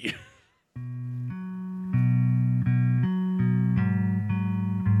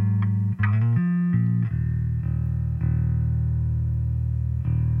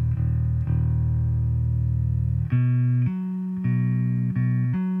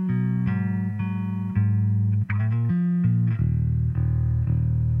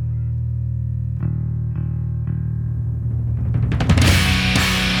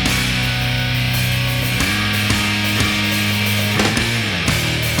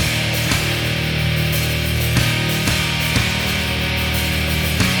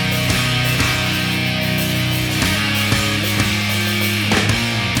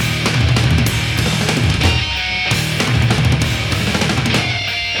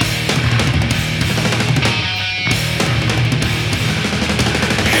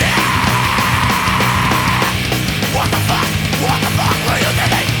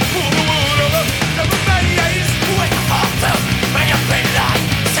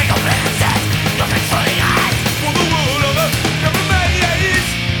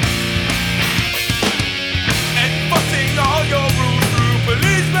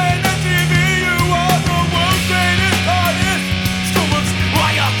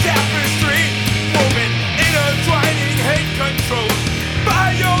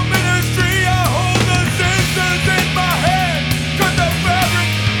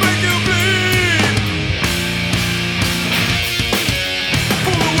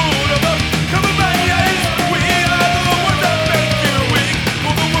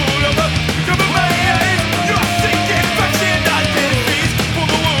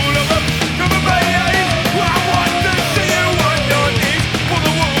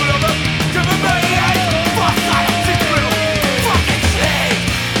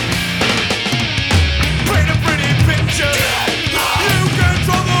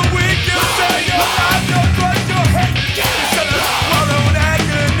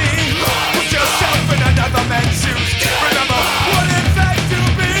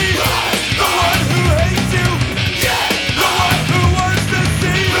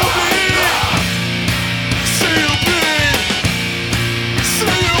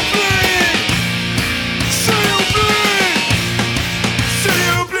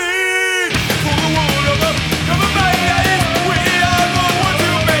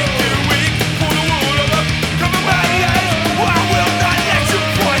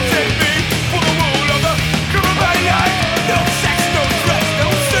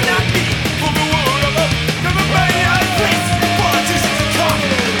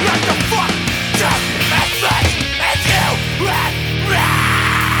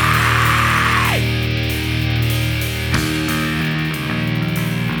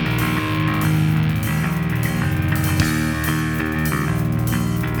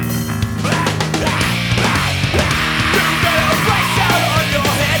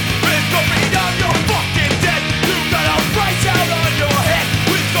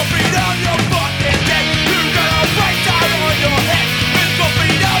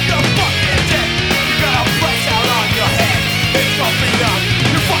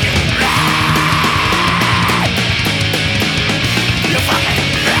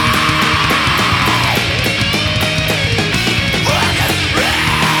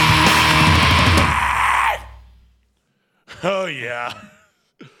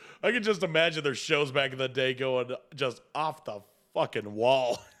 I can just imagine their shows back in the day going just off the fucking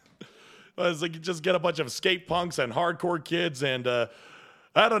wall. It's like you just get a bunch of skate punks and hardcore kids, and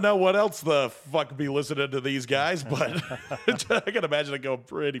I don't know what else the fuck be listening to these guys, but I can imagine it going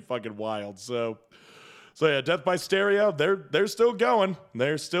pretty fucking wild. So yeah, Death by Stereo, they're still going.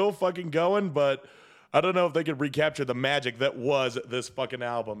 They're still fucking going, but I don't know if they can recapture the magic that was this fucking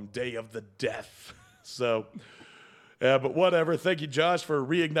album, Day of the Death. So, yeah, but whatever. Thank you, Josh, for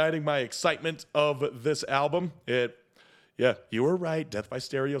reigniting my excitement of this album. Yeah, you were right. Death by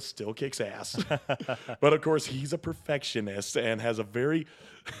Stereo still kicks ass. But of course, he's a perfectionist and has a very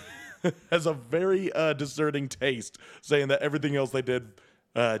discerning taste, saying that everything else they did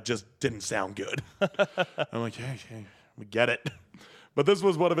just didn't sound good. I'm like, hey, we get it. But this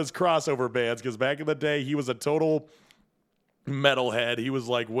was one of his crossover bands, because back in the day, he was a total metalhead. He was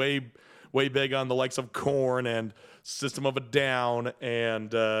like way big on the likes of Korn and System of a Down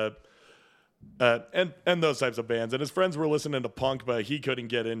and those types of bands. And his friends were listening to punk, but he couldn't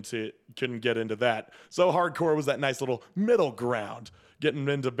get into that. So hardcore was that nice little middle ground, getting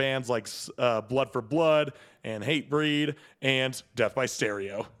into bands like Blood for Blood and Hatebreed and Death by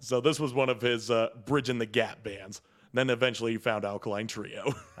Stereo. So this was one of his bridging the gap bands. Then eventually he found Alkaline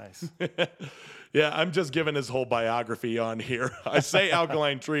Trio. Nice. Yeah, I'm just giving his whole biography on here. I say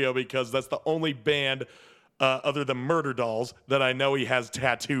Alkaline Trio because that's the only band other than Murder Dolls that I know he has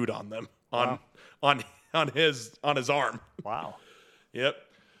tattooed on them. On his arm. Wow. Yep.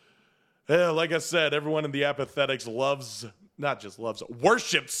 Yeah, like I said, everyone in the Apathetics worships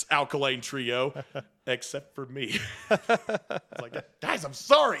Alkaline Trio, except for me. It's like, guys, I'm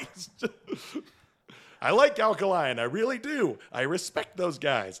sorry. I like Alkaline, I really do. I respect those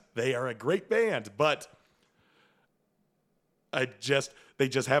guys. They are a great band, but they just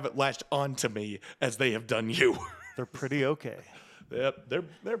haven't latched onto me as they have done you. They're pretty okay. Yep,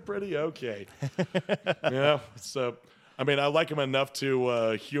 they're pretty okay. Yeah, so I mean, I like them enough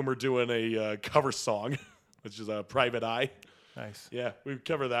to humor doing a cover song, which is a Private Eye. Nice. Yeah, we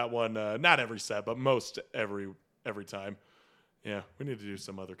cover that one not every set, but most every time. Yeah, we need to do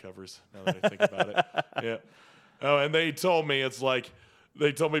some other covers now that I think about it. Yeah. Oh, and they told me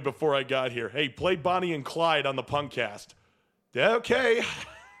before I got here, hey, play Bonnie and Clyde on the Punkcast. Yeah, okay.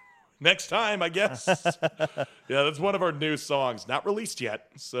 Next time, I guess. Yeah, that's one of our new songs. Not released yet.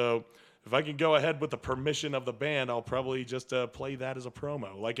 So if I can go ahead with the permission of the band, I'll probably just play that as a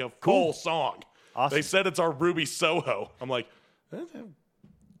promo, like a full song. Awesome. They said it's our Ruby Soho. I'm like,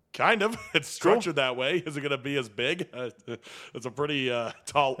 kind of. It's structured that way. Is it going to be as big? It's a pretty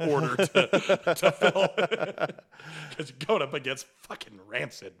tall order to fill. Because you're going up against fucking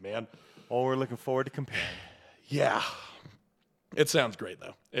Rancid, man. Oh, we're looking forward to comparing. Yeah. It sounds great,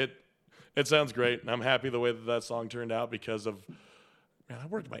 though. It sounds great, and I'm happy the way that song turned out because of, man, I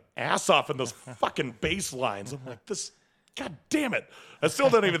worked my ass off in those fucking bass lines. I'm like, God damn it. I still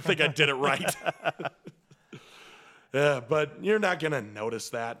don't even think I did it right. Yeah, but you're not going to notice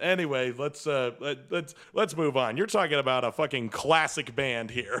that. Anyway, let's move on. You're talking about a fucking classic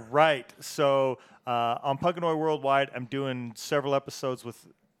band here. Right. So on Punkanoid Worldwide, I'm doing several episodes with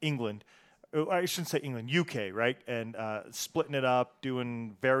England. I shouldn't say England, UK, right? And splitting it up,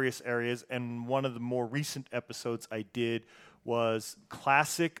 doing various areas. And one of the more recent episodes I did was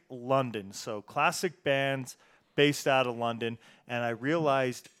Classic London. So classic bands based out of London. And I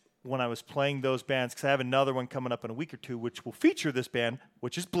realized when I was playing those bands, because I have another one coming up in a week or two, which will feature this band,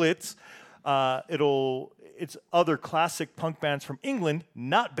 which is Blitz. It's other classic punk bands from England,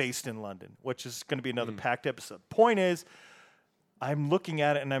 not based in London, which is going to be another packed episode. Point is, I'm looking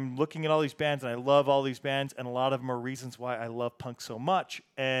at it, and I'm looking at all these bands, and I love all these bands, and a lot of them are reasons why I love punk so much.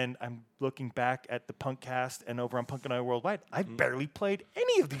 And I'm looking back at the Punkcast and over on Punkanoid Worldwide. I barely played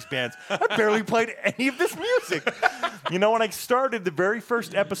any of these bands. I barely played any of this music. You know, when I started, the very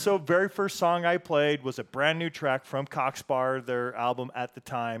first episode, very first song I played was a brand new track from Coxbar, their album at the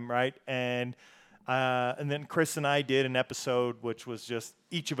time, right? And then Chris and I did an episode which was just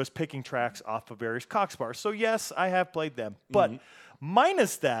each of us picking tracks off of various Coxbars. So yes, I have played them. But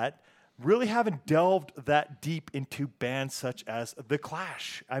minus that, really haven't delved that deep into bands such as The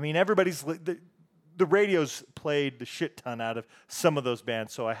Clash. I mean, the radio's played the shit ton out of some of those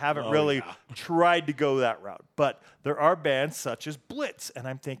bands, so I haven't tried to go that route. But there are bands such as Blitz, and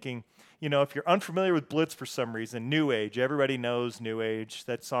I'm thinking, you know, if you're unfamiliar with Blitz for some reason, New Age, everybody knows New Age.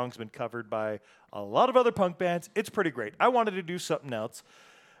 That song's been covered by a lot of other punk bands. It's pretty great. I wanted to do something else.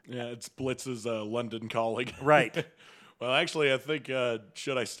 Yeah, it's Blitz's London Calling. Right. Well, actually, I think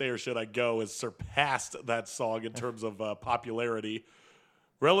Should I Stay or Should I Go has surpassed that song in terms of popularity.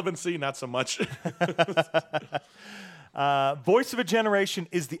 Relevancy, not so much. Voice of a Generation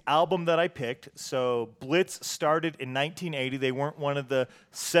is the album that I picked. So Blitz started in 1980. They weren't one of the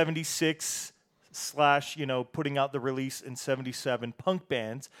 76 / putting out the release in 77 punk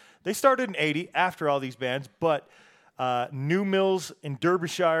bands. They started in 80 after all these bands, but New Mills in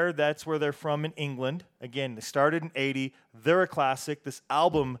Derbyshire, that's where they're from in England. Again, they started in 80. They're a classic. This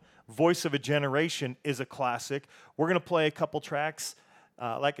album, Voice of a Generation, is a classic. We're going to play a couple tracks.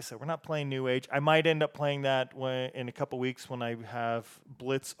 Like I said, we're not playing New Age. I might end up playing that in a couple weeks when I have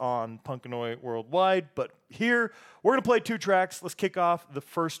Blitz on Punkanoid Worldwide. But here, we're going to play 2 tracks. Let's kick off the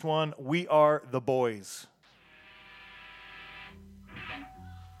first one, We Are the Boys.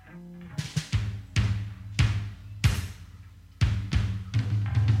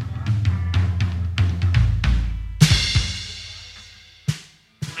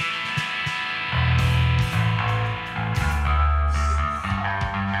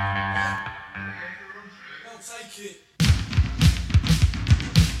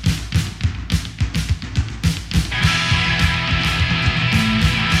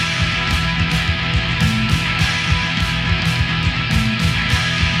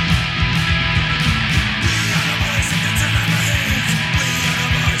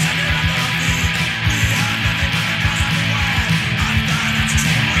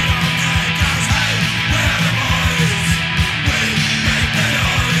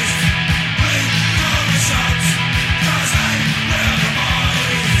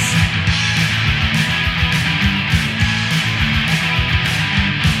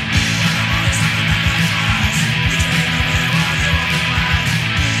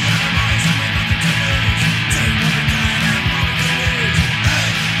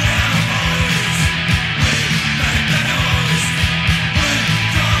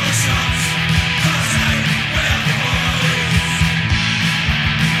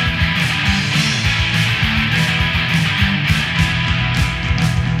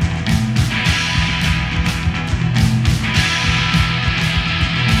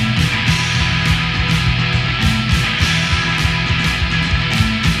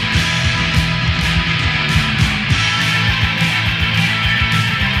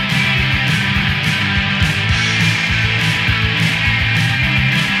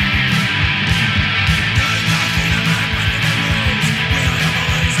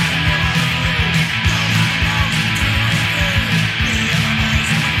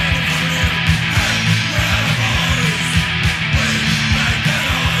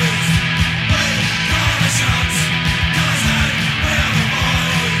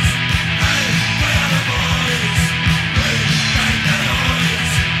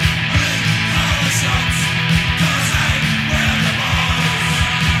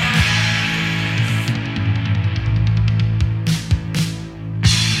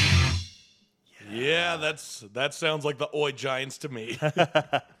 That sounds like the Oi Giants to me.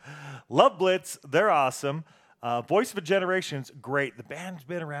 Love Blitz. They're awesome. Voice of a Generation's great. The band's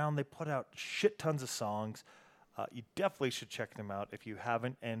been around. They put out shit tons of songs. You definitely should check them out if you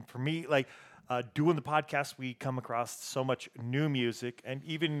haven't. And for me, doing the podcast, we come across so much new music. And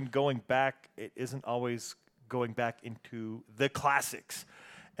even going back, it isn't always going back into the classics.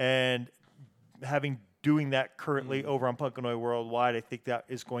 And doing that currently over on Punkanoid Worldwide, I think that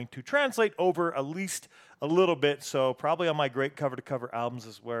is going to translate over at least a little bit. So probably on my great cover-to-cover albums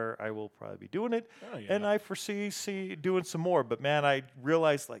is where I will probably be doing it. Oh, yeah. And I foresee doing some more. But, man, I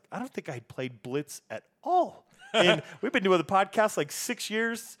realized, I don't think I played Blitz at all. And we've been doing the podcast 6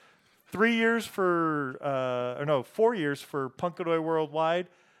 years, 3 years for 4 years for Punkanoid Worldwide,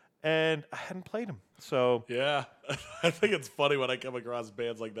 and I hadn't played them. So yeah, I think it's funny when I come across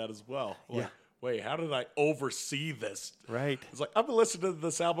bands like that as well. Yeah. Wait, how did I oversee this? Right. It's I've been listening to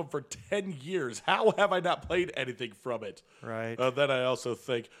this album for 10 years. How have I not played anything from it? Right. Then I also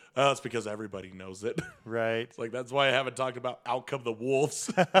think, it's because everybody knows it. Right. It's that's why I haven't talked about Out Come the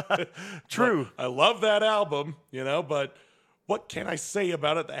Wolves. True. I love that album, but what can I say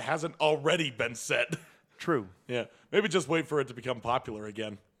about it that hasn't already been said? True. Yeah. Maybe just wait for it to become popular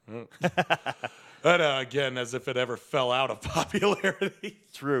again. But again, as if it ever fell out of popularity.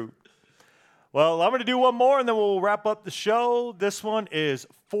 True. Well, I'm going to do one more, and then we'll wrap up the show. This one is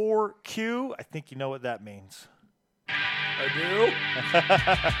 4Q. I think you know what that means. I do.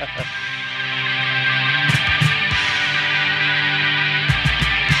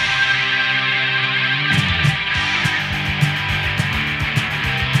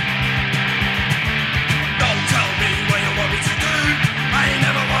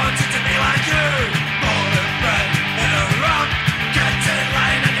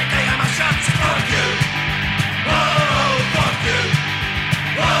 Whoa, fuck you.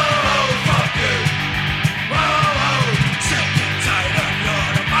 Whoa, fuck you. Whoa,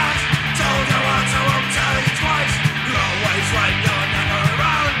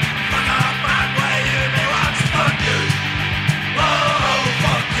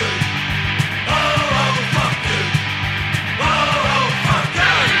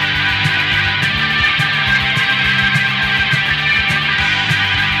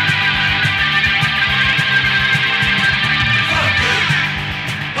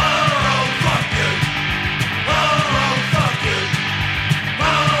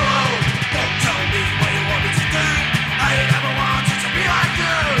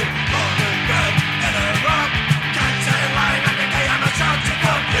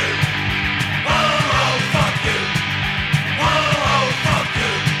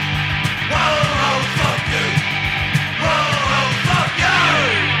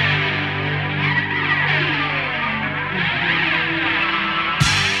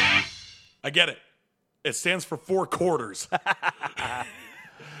 get it. It stands for 4 quarters.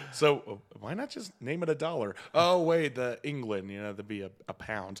 So why not just name it $1? Oh, wait, the England, that'd be a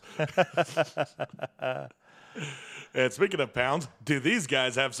pound. And speaking of pounds, do these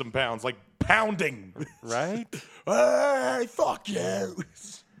guys have some pounds? Like pounding. Right? Hey, fuck you.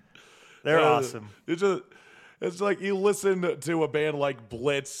 They're awesome. It's like you listen to a band like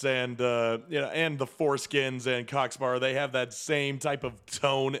Blitz and and the Foreskins and Coxbar. They have that same type of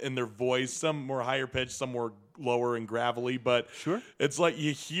tone in their voice. Some more higher pitched, some more lower and gravelly. But sure, it's like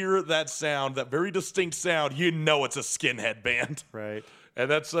you hear that sound, that very distinct sound. You know it's a skinhead band, right? And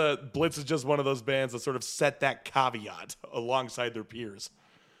that's Blitz is just one of those bands that sort of set that caveat alongside their peers.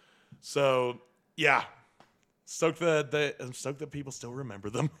 So yeah, I'm stoked that people still remember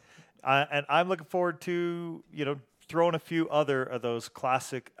them. And I'm looking forward to, throwing a few other of those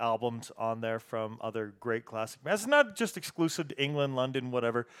classic albums on there from other great classic bands. It's not just exclusive to England, London,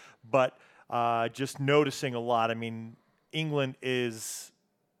 whatever, but just noticing a lot. I mean, England is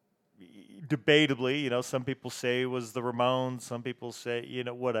debatably, some people say it was the Ramones, some people say,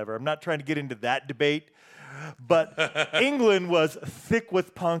 whatever. I'm not trying to get into that debate. But England was thick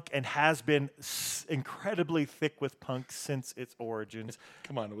with punk and has been incredibly thick with punk since its origins.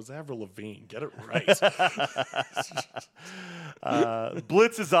 Come on, it was Avril Lavigne. Get it right.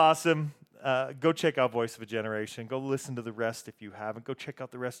 Blitz is awesome. Go check out Voice of a Generation. Go listen to the rest if you haven't. Go check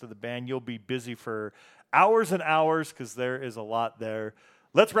out the rest of the band. You'll be busy for hours and hours because there is a lot there.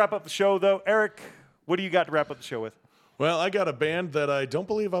 Let's wrap up the show, though. Eric, what do you got to wrap up the show with? Well, I got a band that I don't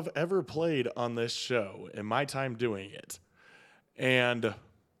believe I've ever played on this show in my time doing it. And,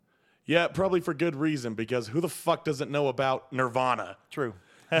 yeah, probably for good reason, because who the fuck doesn't know about Nirvana? True.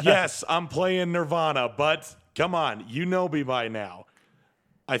 Yes, I'm playing Nirvana, but come on, you know me by now,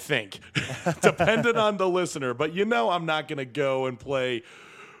 I think. Dependent on the listener, but I'm not going to go and play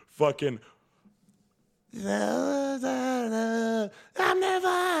fucking... I'm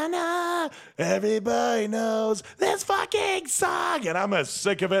Nirvana. Everybody knows this fucking song. And I'm as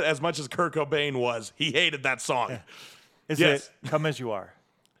sick of it as much as Kurt Cobain was. He hated that song. Is it Come As You Are?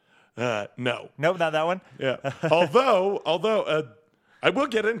 No. Nope, not that one? Yeah. Although I will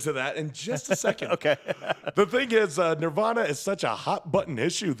get into that in just a second. Okay. The thing is, Nirvana is such a hot button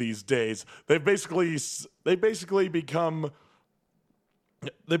issue these days. They basically become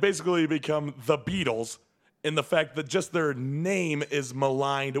the Beatles in the fact that just their name is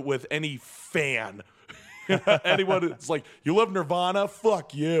maligned with any fan. Anyone that's like, you love Nirvana?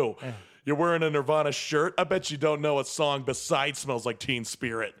 Fuck you. You're wearing a Nirvana shirt? I bet you don't know a song besides Smells Like Teen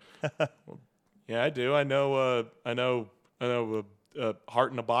Spirit. Yeah, I do. I know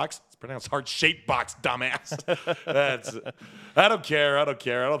Heart in a Box. It's pronounced Heart-Shaped Box, dumbass. I don't care. I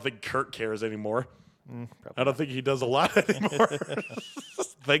don't think Kurt cares anymore. I don't think he does a lot anymore.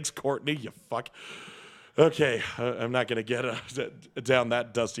 Thanks, Courtney, you fuck. Okay, I'm not going to get down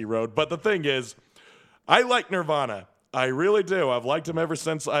that dusty road. But the thing is, I like Nirvana. I really do. I've liked them ever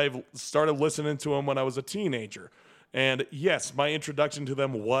since I've started listening to them when I was a teenager. And yes, my introduction to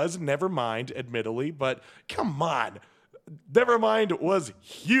them was Nevermind, admittedly. But come on. Nevermind was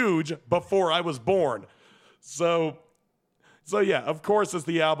huge before I was born. So yeah, of course, it's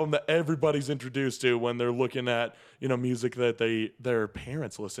the album that everybody's introduced to when they're looking at, music that their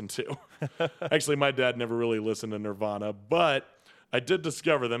parents listen to. Actually, my dad never really listened to Nirvana, but I did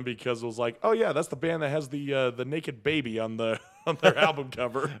discover them because it was like, oh yeah, that's the band that has the naked baby on their album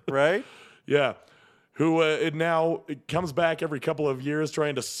cover, right? Yeah, who it comes back every couple of years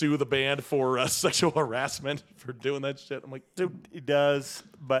trying to sue the band for sexual harassment for doing that shit. I'm like, dude, he does,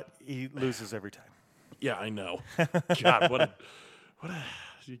 but he loses every time. Yeah, I know. God, what a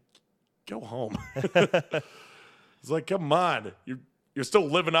go home. It's like, come on, you're still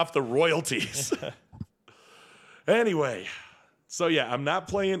living off the royalties. Anyway, so yeah, I'm not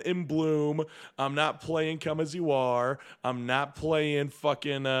playing In Bloom. I'm not playing Come As You Are. I'm not playing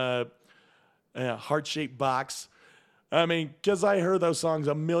fucking Heart-Shaped Box. I mean, because I heard those songs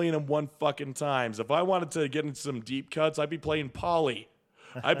 1,000,001 fucking times. If I wanted to get into some deep cuts, I'd be playing Polly.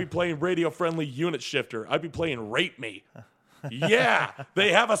 I'd be playing Radio-Friendly Unit Shifter. I'd be playing Rape Me. Yeah,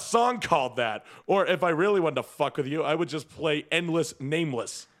 they have a song called that. Or if I really wanted to fuck with you, I would just play Endless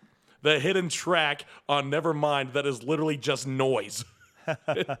Nameless, the hidden track on Nevermind that is literally just noise.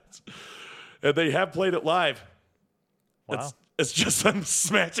 And they have played it live. Wow. It's just them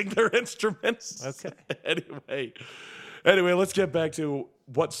smashing their instruments. Okay. Anyway, let's get back to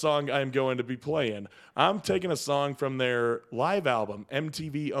what song I'm going to be playing. I'm taking a song from their live album,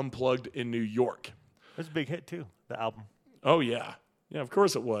 MTV Unplugged in New York. It was a big hit, too, the album. Oh, yeah. Yeah, of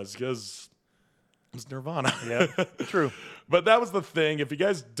course it was, because It's Nirvana. Yeah, true. But that was the thing. If you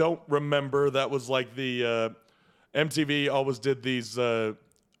guys don't remember, that was like the MTV always did these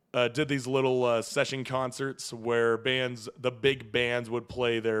little session concerts where the big bands would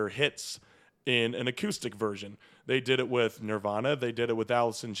play their hits in an acoustic version. They did it with Nirvana, they did it with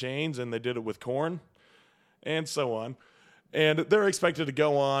Alice in Chains, and they did it with Korn, and so on. And they're expected to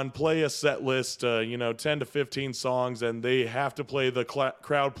go on, play a set list, 10 to 15 songs, and they have to play the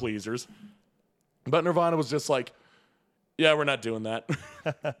crowd pleasers. But Nirvana was just like, yeah, we're not doing that.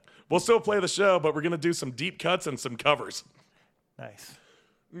 We'll still play the show, but we're going to do some deep cuts and some covers. Nice.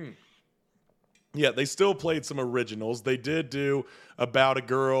 Yeah, they still played some originals. They did do About a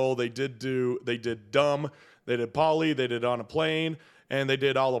Girl. They did Dumb. They did Polly. They did On a Plane. And they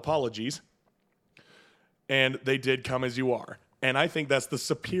did All Apologies. And they did Come As You Are. And I think that's the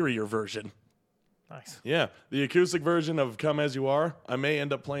superior version. Nice. Yeah, the acoustic version of Come As You Are. I may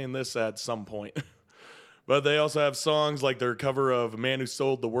end up playing this at some point. But they also have songs like their cover of Man Who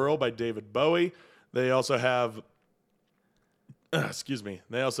Sold the World by David Bowie. They also have,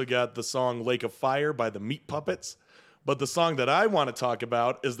 they also got the song Lake of Fire by the Meat Puppets. But the song that I want to talk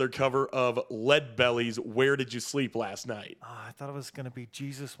about is their cover of Leadbelly's Where Did You Sleep Last Night? Oh, I thought it was going to be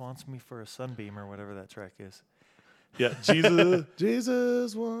Jesus Wants Me for a Sunbeam or whatever that track is. Yeah,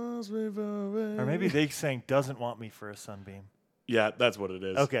 Jesus wants me for a... Or maybe they sang Doesn't Want Me for a Sunbeam. Yeah, that's what it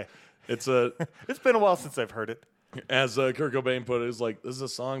is. Okay. It's been a while since I've heard it. As Kurt Cobain put it, it's like, this is a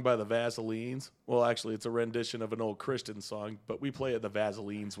song by the Vaselines. Well, actually, it's a rendition of an old Christian song, but we play it the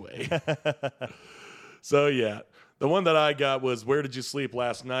Vaselines way. So, yeah. The one that I got was Where Did You Sleep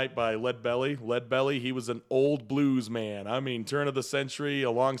Last Night by Leadbelly. Leadbelly, he was an old blues man. I mean, turn of the century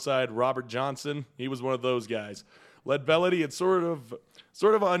alongside Robert Johnson. He was one of those guys. Leadbelly, it's sort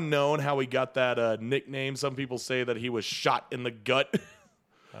of unknown how he got that nickname. Some people say that he was shot in the gut.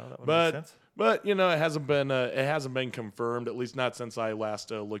 Oh, that would make sense. But it hasn't been confirmed, at least not since I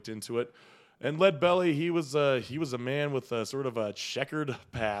last looked into it. And Leadbelly, he was a man with a sort of a checkered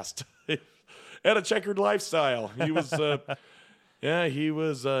past and a checkered lifestyle. He was he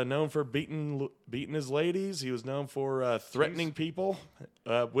was known for beating his ladies. He was known for threatening people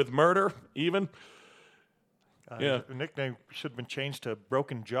with murder, even. The nickname should have been changed to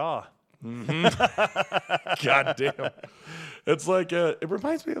Broken Jaw. Mm-hmm. God damn. It's like, it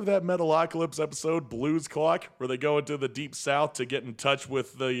reminds me of that Metalocalypse episode, Blues Clock, where they go into the Deep South to get in touch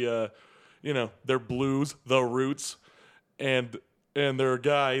with the, their blues, the roots, and their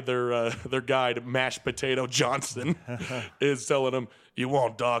guide, Mashed Potato Johnson, is telling them, you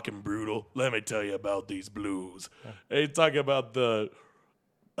want dark and brutal? Let me tell you about these blues. And he's talking about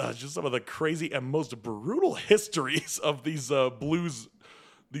just some of the crazy and most brutal histories of these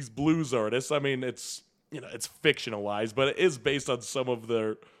blues artists. I mean, it's fictionalized, but it is based on some of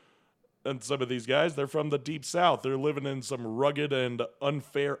these guys. They're from the Deep South. They're living in some rugged and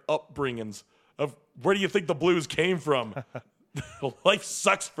unfair upbringings of where do you think the blues came from? Life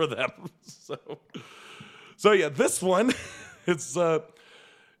sucks for them. So yeah, this one, it's a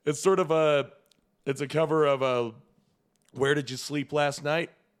cover of Where Did You Sleep Last Night?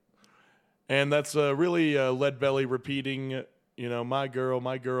 And that's really Leadbelly repeating, my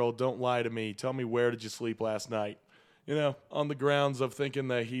girl, don't lie to me. Tell me, where did you sleep last night? On the grounds of thinking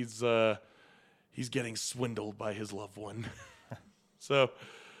that he's getting swindled by his loved one. So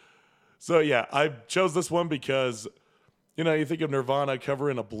yeah, I chose this one because, you think of Nirvana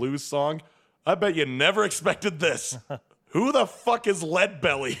covering a blues song. I bet you never expected this. Who the fuck is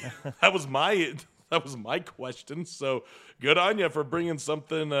Leadbelly? That was my question. So good on you for bringing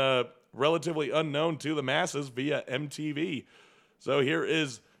something relatively unknown to the masses via MTV. So here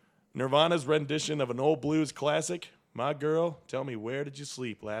is Nirvana's rendition of an old blues classic, My Girl, Tell Me Where Did You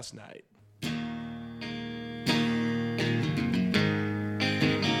Sleep Last Night?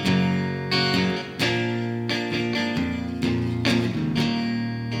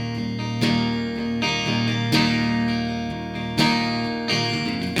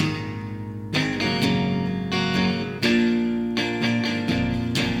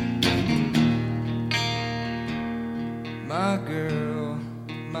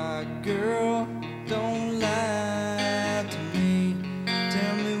 My girl, don't lie to me.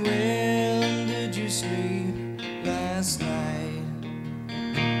 Tell me where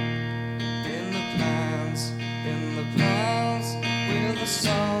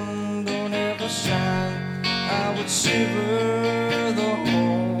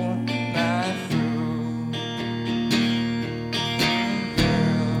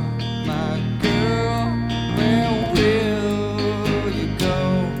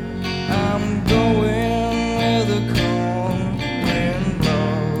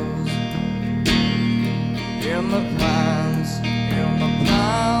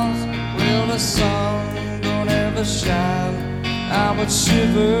would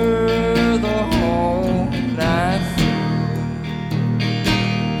shiver the whole night through.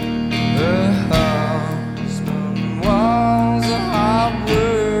 Her husband was a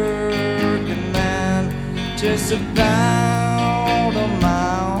hard-working man, just about a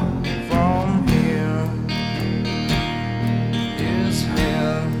mile from here. His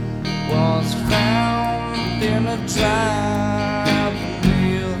head was found in a driving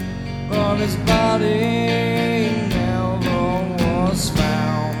wheel, but his body never was found.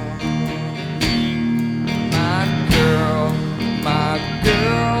 My girl,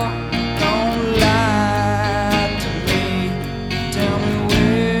 don't lie to me. Tell me,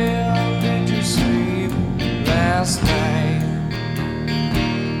 where did you sleep last night?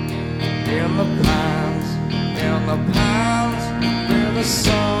 In the pines, where the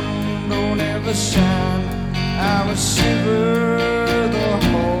sun don't ever shine. I would shiver the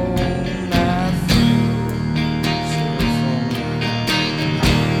whole night through.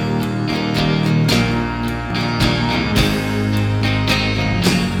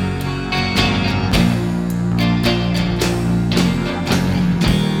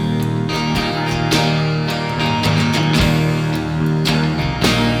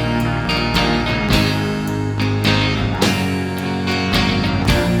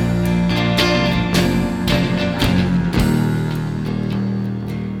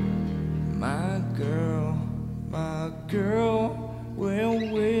 My girl, where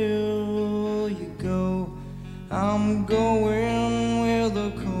will you go? I'm going where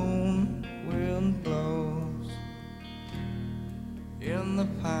the cold wind blows. In the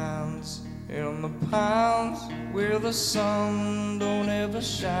pines, where the sun don't ever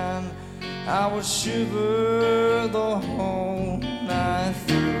shine. I would shiver the whole night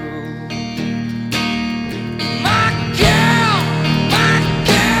through. My girl,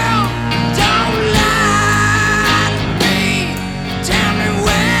 don't lie to me. Tell me,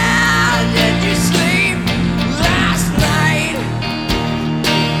 where did you sleep last night?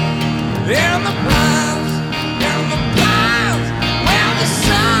 In the pines, where the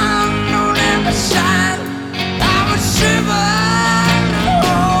sun don't ever shine. I would shiver the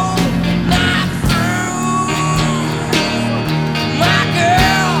whole night through. My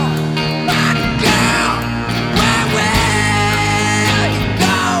girl, where will you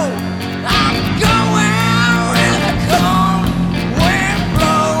go? I'm going where the cold wind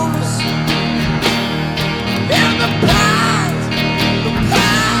blows. In the pines,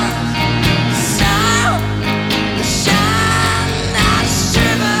 sun, the shine, I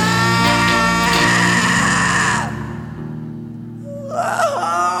shiver.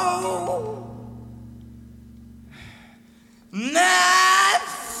 Oh, night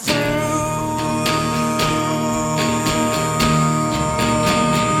through.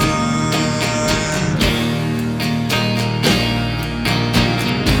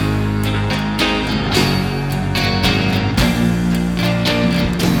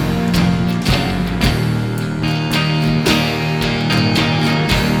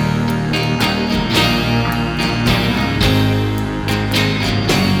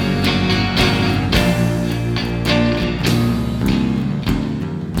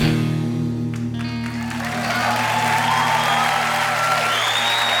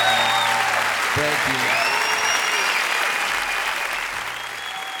 Thank you.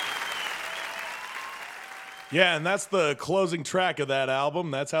 Yeah, and that's the closing track of that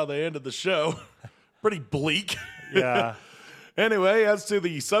album. That's how they ended the show. Pretty bleak. Yeah. Anyway, as to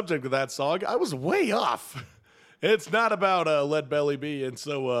the subject of that song, I was way off. It's not about Lead Belly being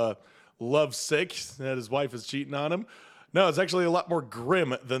so lovesick that his wife is cheating on him. No, it's actually a lot more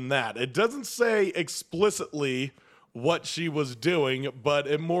grim than that. It doesn't say explicitly what she was doing, but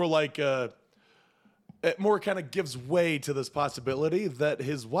it more like it more kind of gives way to this possibility that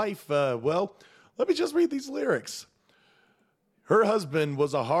his wife, well, let me just read these lyrics. Her husband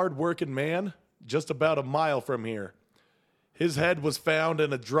was a hard-working man just about a mile from here. His head was found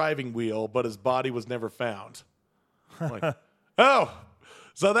in a driving wheel, but his body was never found. Like, oh,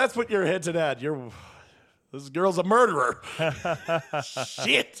 so that's what you're hinting at. This girl's a murderer.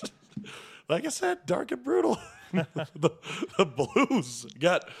 Shit. Like I said, dark and brutal. the blues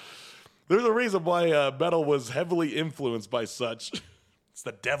got... There's a reason why metal was heavily influenced by such. It's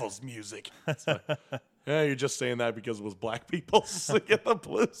the devil's music. So, yeah, you're just saying that because it was black people singing the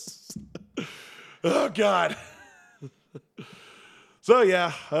blues. Oh, God. So,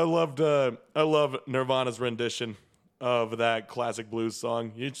 yeah, I love Nirvana's rendition of that classic blues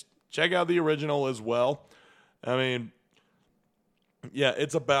song. You check out the original as well. I mean, yeah,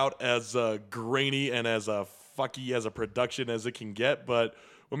 it's about as grainy and as fucky as a production as it can get, but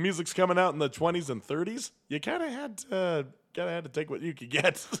when music's coming out in the 20s and 30s, you kind of had to take what you could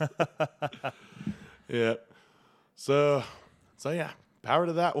get. Yeah. So yeah, power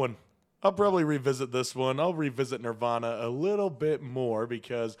to that one. I'll probably revisit this one. I'll revisit Nirvana a little bit more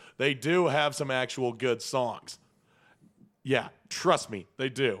because they do have some actual good songs. Yeah, trust me, they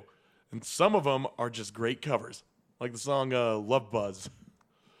do. And some of them are just great covers, like the song Love Buzz.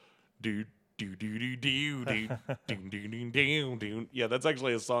 Do do do do do do do do do do. Yeah, that's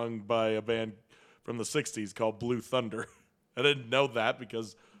actually a song by a band from the 60s called Blue Thunder. I didn't know that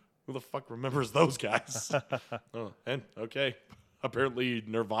because who the fuck remembers those guys? Oh, and okay, apparently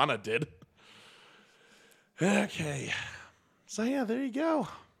Nirvana did. Okay, so yeah, there you go.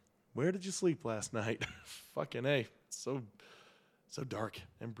 Where did you sleep last night? Fucking A. So dark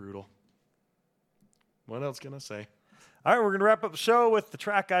and brutal. What else can I say? All right, we're going to wrap up the show with the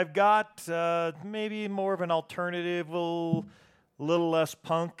track I've got. Maybe more of an alternative, a little less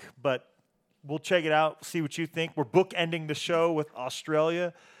punk, but we'll check it out, see what you think. We're bookending the show with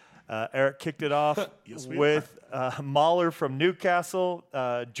Australia. Eric kicked it off Yes, with Mauler from Newcastle.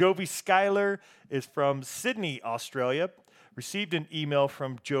 Jovi Skyler is from Sydney, Australia. Received an email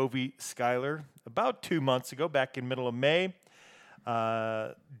from Jovi Skyler about 2 months ago, back in middle of May.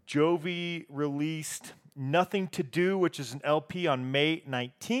 Jovi released Nothing to Do, which is an LP on May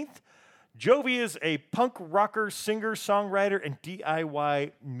 19th. Jovi is a punk rocker, singer, songwriter, and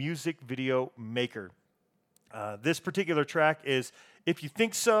DIY music video maker. This particular track is If You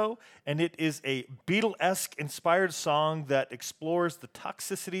Think So, and it is a Beatle-esque inspired song that explores the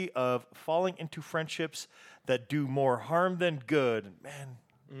toxicity of falling into friendships that do more harm than good. Man,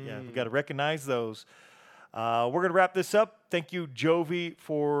 yeah, we got to recognize those. We're going to wrap this up. Thank you, Jovi,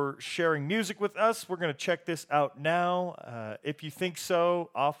 for sharing music with us. We're going to check this out now. If You Think So,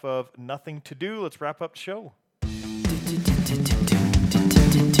 off of Nothing to Do. Let's wrap up the show.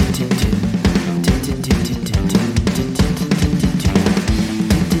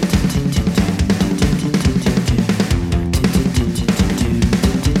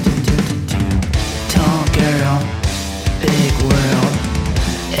 Tall girl, big world,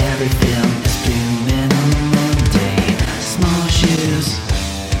 everything is blooming on Monday. Small shoes,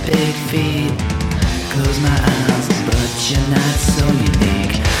 big feet, close my eyes, but you're not so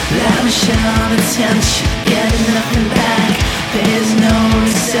unique. Lavish on attention, getting nothing back. There's no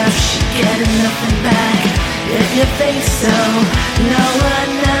reception, getting nothing back. If you think so, no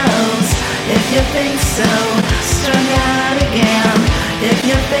one knows. If you think so, strung out again. If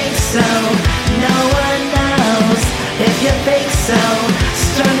you think so, no one knows. If you think so,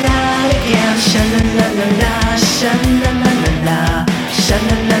 strung out again. Sha-la-la-la-la, sha-la-la-la-la,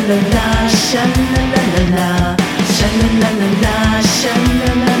 sha-la-la-la-la, sha-la-la-la-la, sha-la-la-la-la,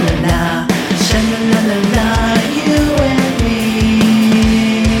 sha-la-la-la-la, sha-la-la-la-la, you and me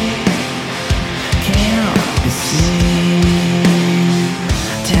can't be seen.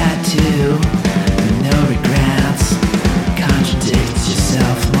 Tattoo, no regrets. Contradict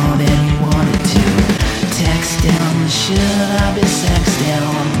yourself more than you wanted to. Text down, should I be sexed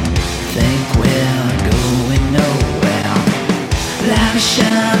down? Think we're going nowhere. Lavish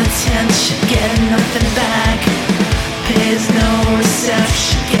on attention, getting nothing back. Pays no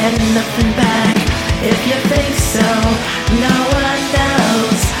reception, getting nothing back. If you think so, no one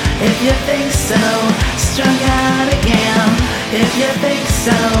knows. If you think so, strung out again. If you think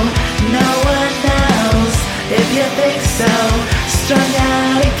so, no one knows. If you think so, strung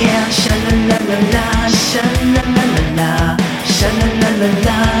out again. Sha-la-la-la-la, sha-la-la-la-la,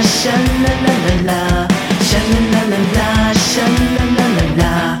 sha-la-la-la-la, sha-la-la-la-la, sha-la-la-la-la,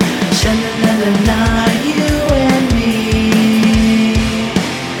 sha-la-la-la-la, sha-la-la-la-la, you and me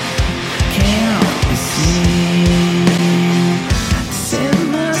can't be seen. Consider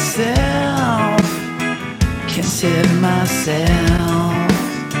myself, consider myself.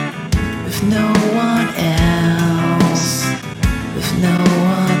 If no one else, if no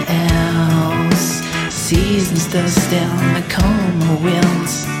one else, seasons dust down the calmer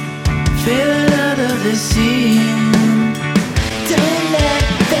winds, feel it out of the scene. Don't let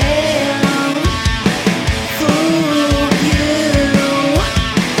them fool you.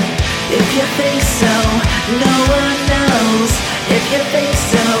 If you think so, no one knows. If you think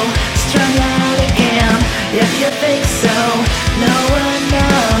so, strung out again. If you think so, no one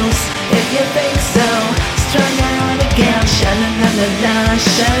knows. If you think so, strung out again. Sha-la-la-la-la,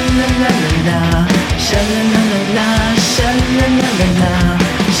 sha-la-la-la-la, sha-la-la-la-la, sha-la-la-la-la,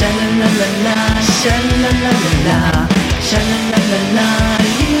 sha-la-la-la-la, sha-la-la-la-la, sha-la-la-la-la,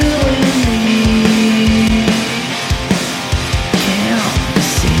 you and me can't be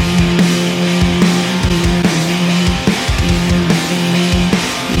seen. You and me.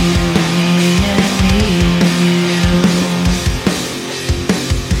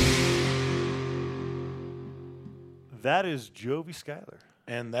 Jovi Skyler.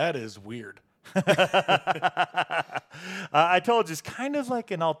 And that is weird. I told you, it's kind of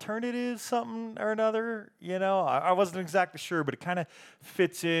like an alternative something or another. You know, I wasn't exactly sure, but it kind of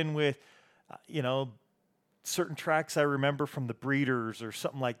fits in with, certain tracks I remember from the Breeders or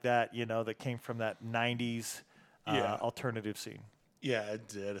something like that, that came from that 90s alternative scene. Yeah, it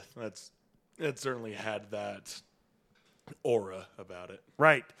did. It certainly had that aura about it.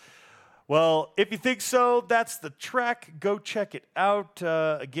 Right. Well, if you think so, that's the track. Go check it out.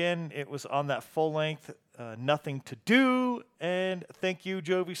 Again, it was on that full length, Nothing to Do. And thank you,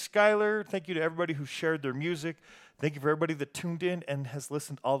 Jovi Skyler. Thank you to everybody who shared their music. Thank you for everybody that tuned in and has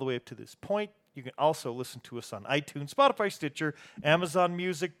listened all the way up to this point. You can also listen to us on iTunes, Spotify, Stitcher, Amazon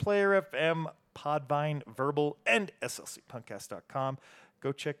Music, Player FM, Podvine, Verbal, and SLCPunkcast.com.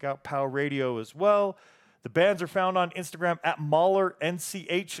 Go check out Power Radio as well. The bands are found on Instagram at Mauler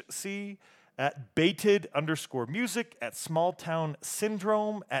NCHC, at Baited_music, at Small Town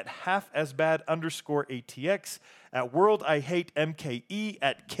Syndrome, at HalfAsBad_ATX, at World I Hate MKE,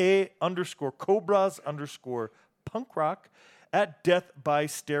 at Qué Cobrás_punk rock, at Death by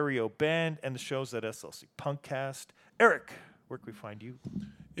Stereo Band, and the show's at SLC Punkcast. Eric, where can we find you?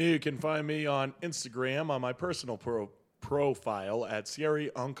 You can find me on Instagram on my personal profile at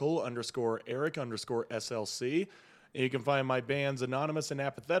SierryUncle_Eric_SLC. You can find my bands Anonymous and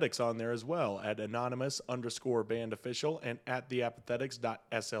Apathetics on there as well at Anonymous_bandofficial and at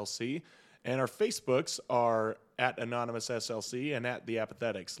theapathetics.slc. And our Facebooks are at Anonymous SLC and at The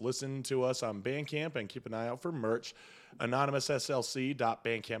Apathetics. Listen to us on Bandcamp and keep an eye out for merch.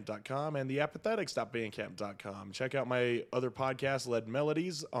 AnonymousSLC.bandcamp.com and TheApathetics.bandcamp.com. Check out my other podcast, Lead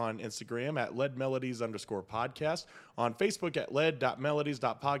Melodies, on Instagram at LeadMelodies_podcast. On Facebook at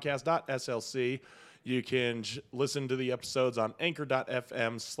led.melodies.podcast.slc. You can listen to the episodes on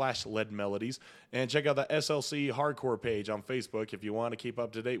anchor.fm/leadmelodies and check out the SLC Hardcore page on Facebook if you want to keep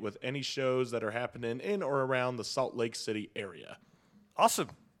up to date with any shows that are happening in or around the Salt Lake City area. Awesome.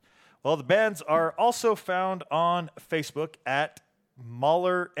 Well, the bands are also found on Facebook at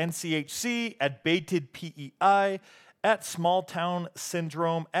Mauler NCHC, at Baited PEI, at Small Town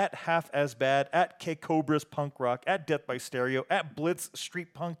Syndrome, at Half As Bad, at Qué Cobrás Punk Rock, at Death by Stereo, at Blitz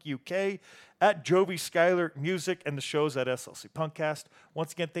Street Punk UK, at Jovi Skyler Music, and the show's at SLC Punkcast.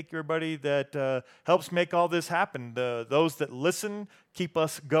 Once again, thank you, everybody that helps make all this happen. Those that listen, keep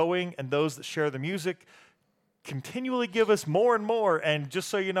us going, and those that share the music continually give us more and more. And just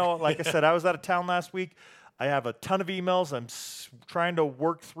so you know, like I said, I was out of town last week. I have a ton of emails I'm trying to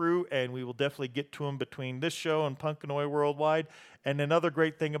work through, and we will definitely get to them between this show and Punkanoy Worldwide. And another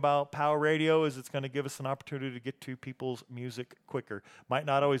great thing about Power Radio is it's going to give us an opportunity to get to people's music quicker. Might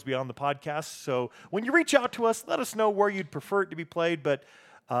not always be on the podcast, so when you reach out to us, let us know where you'd prefer it to be played, but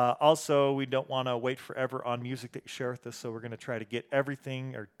also, we don't want to wait forever on music that you share with us, so we're going to try to get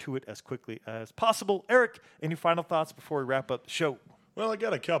everything or to it as quickly as possible. Eric, any final thoughts before we wrap up the show? Well, I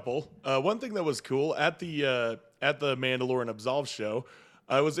got a couple. One thing that was cool at the Mandalorian Absolve show,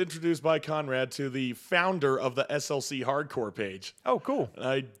 I was introduced by Conrad to the founder of the SLC Hardcore page. Oh, cool.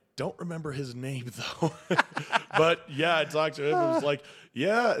 I don't remember his name, though. But, yeah, I talked to him. It was like,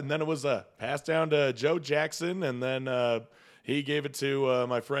 yeah, and then it was passed down to Joe Jackson, and then he gave it to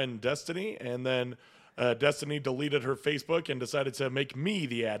my friend Destiny, and then Destiny deleted her Facebook and decided to make me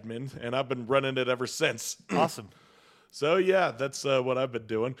the admin, and I've been running it ever since. Awesome. So, yeah, that's what I've been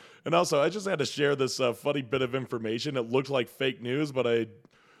doing. And also, I just had to share this funny bit of information. It looked like fake news, but I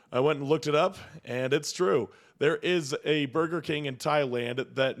went and looked it up, and it's true. There is a Burger King in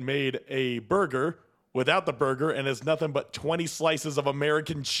Thailand that made a burger without the burger, and it's nothing but 20 slices of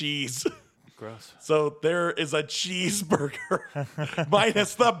American cheese. Gross. So there is a cheeseburger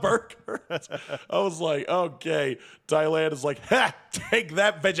minus the burger. I was like, okay. Thailand is like, ha, take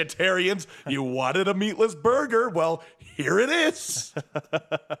that, vegetarians. You wanted a meatless burger? Well, here it is.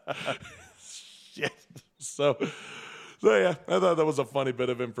 Shit. So yeah, I thought that was a funny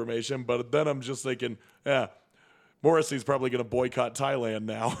bit of information. But then I'm just thinking, yeah, Morrissey's probably going to boycott Thailand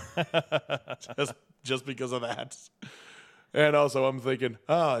now. just because of that. And also, I'm thinking,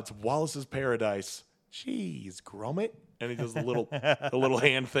 it's Wallace's Paradise. Jeez, grommet. And he does the little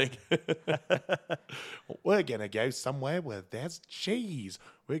hand thing. We're going to go somewhere where there's cheese.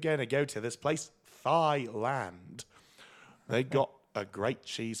 We're going to go to this place, Thailand. They got a great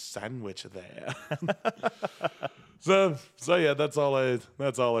cheese sandwich there. So yeah, that's all I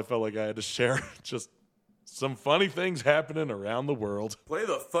felt like I had to share. Just some funny things happening around the world. Play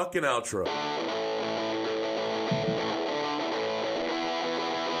the fucking outro.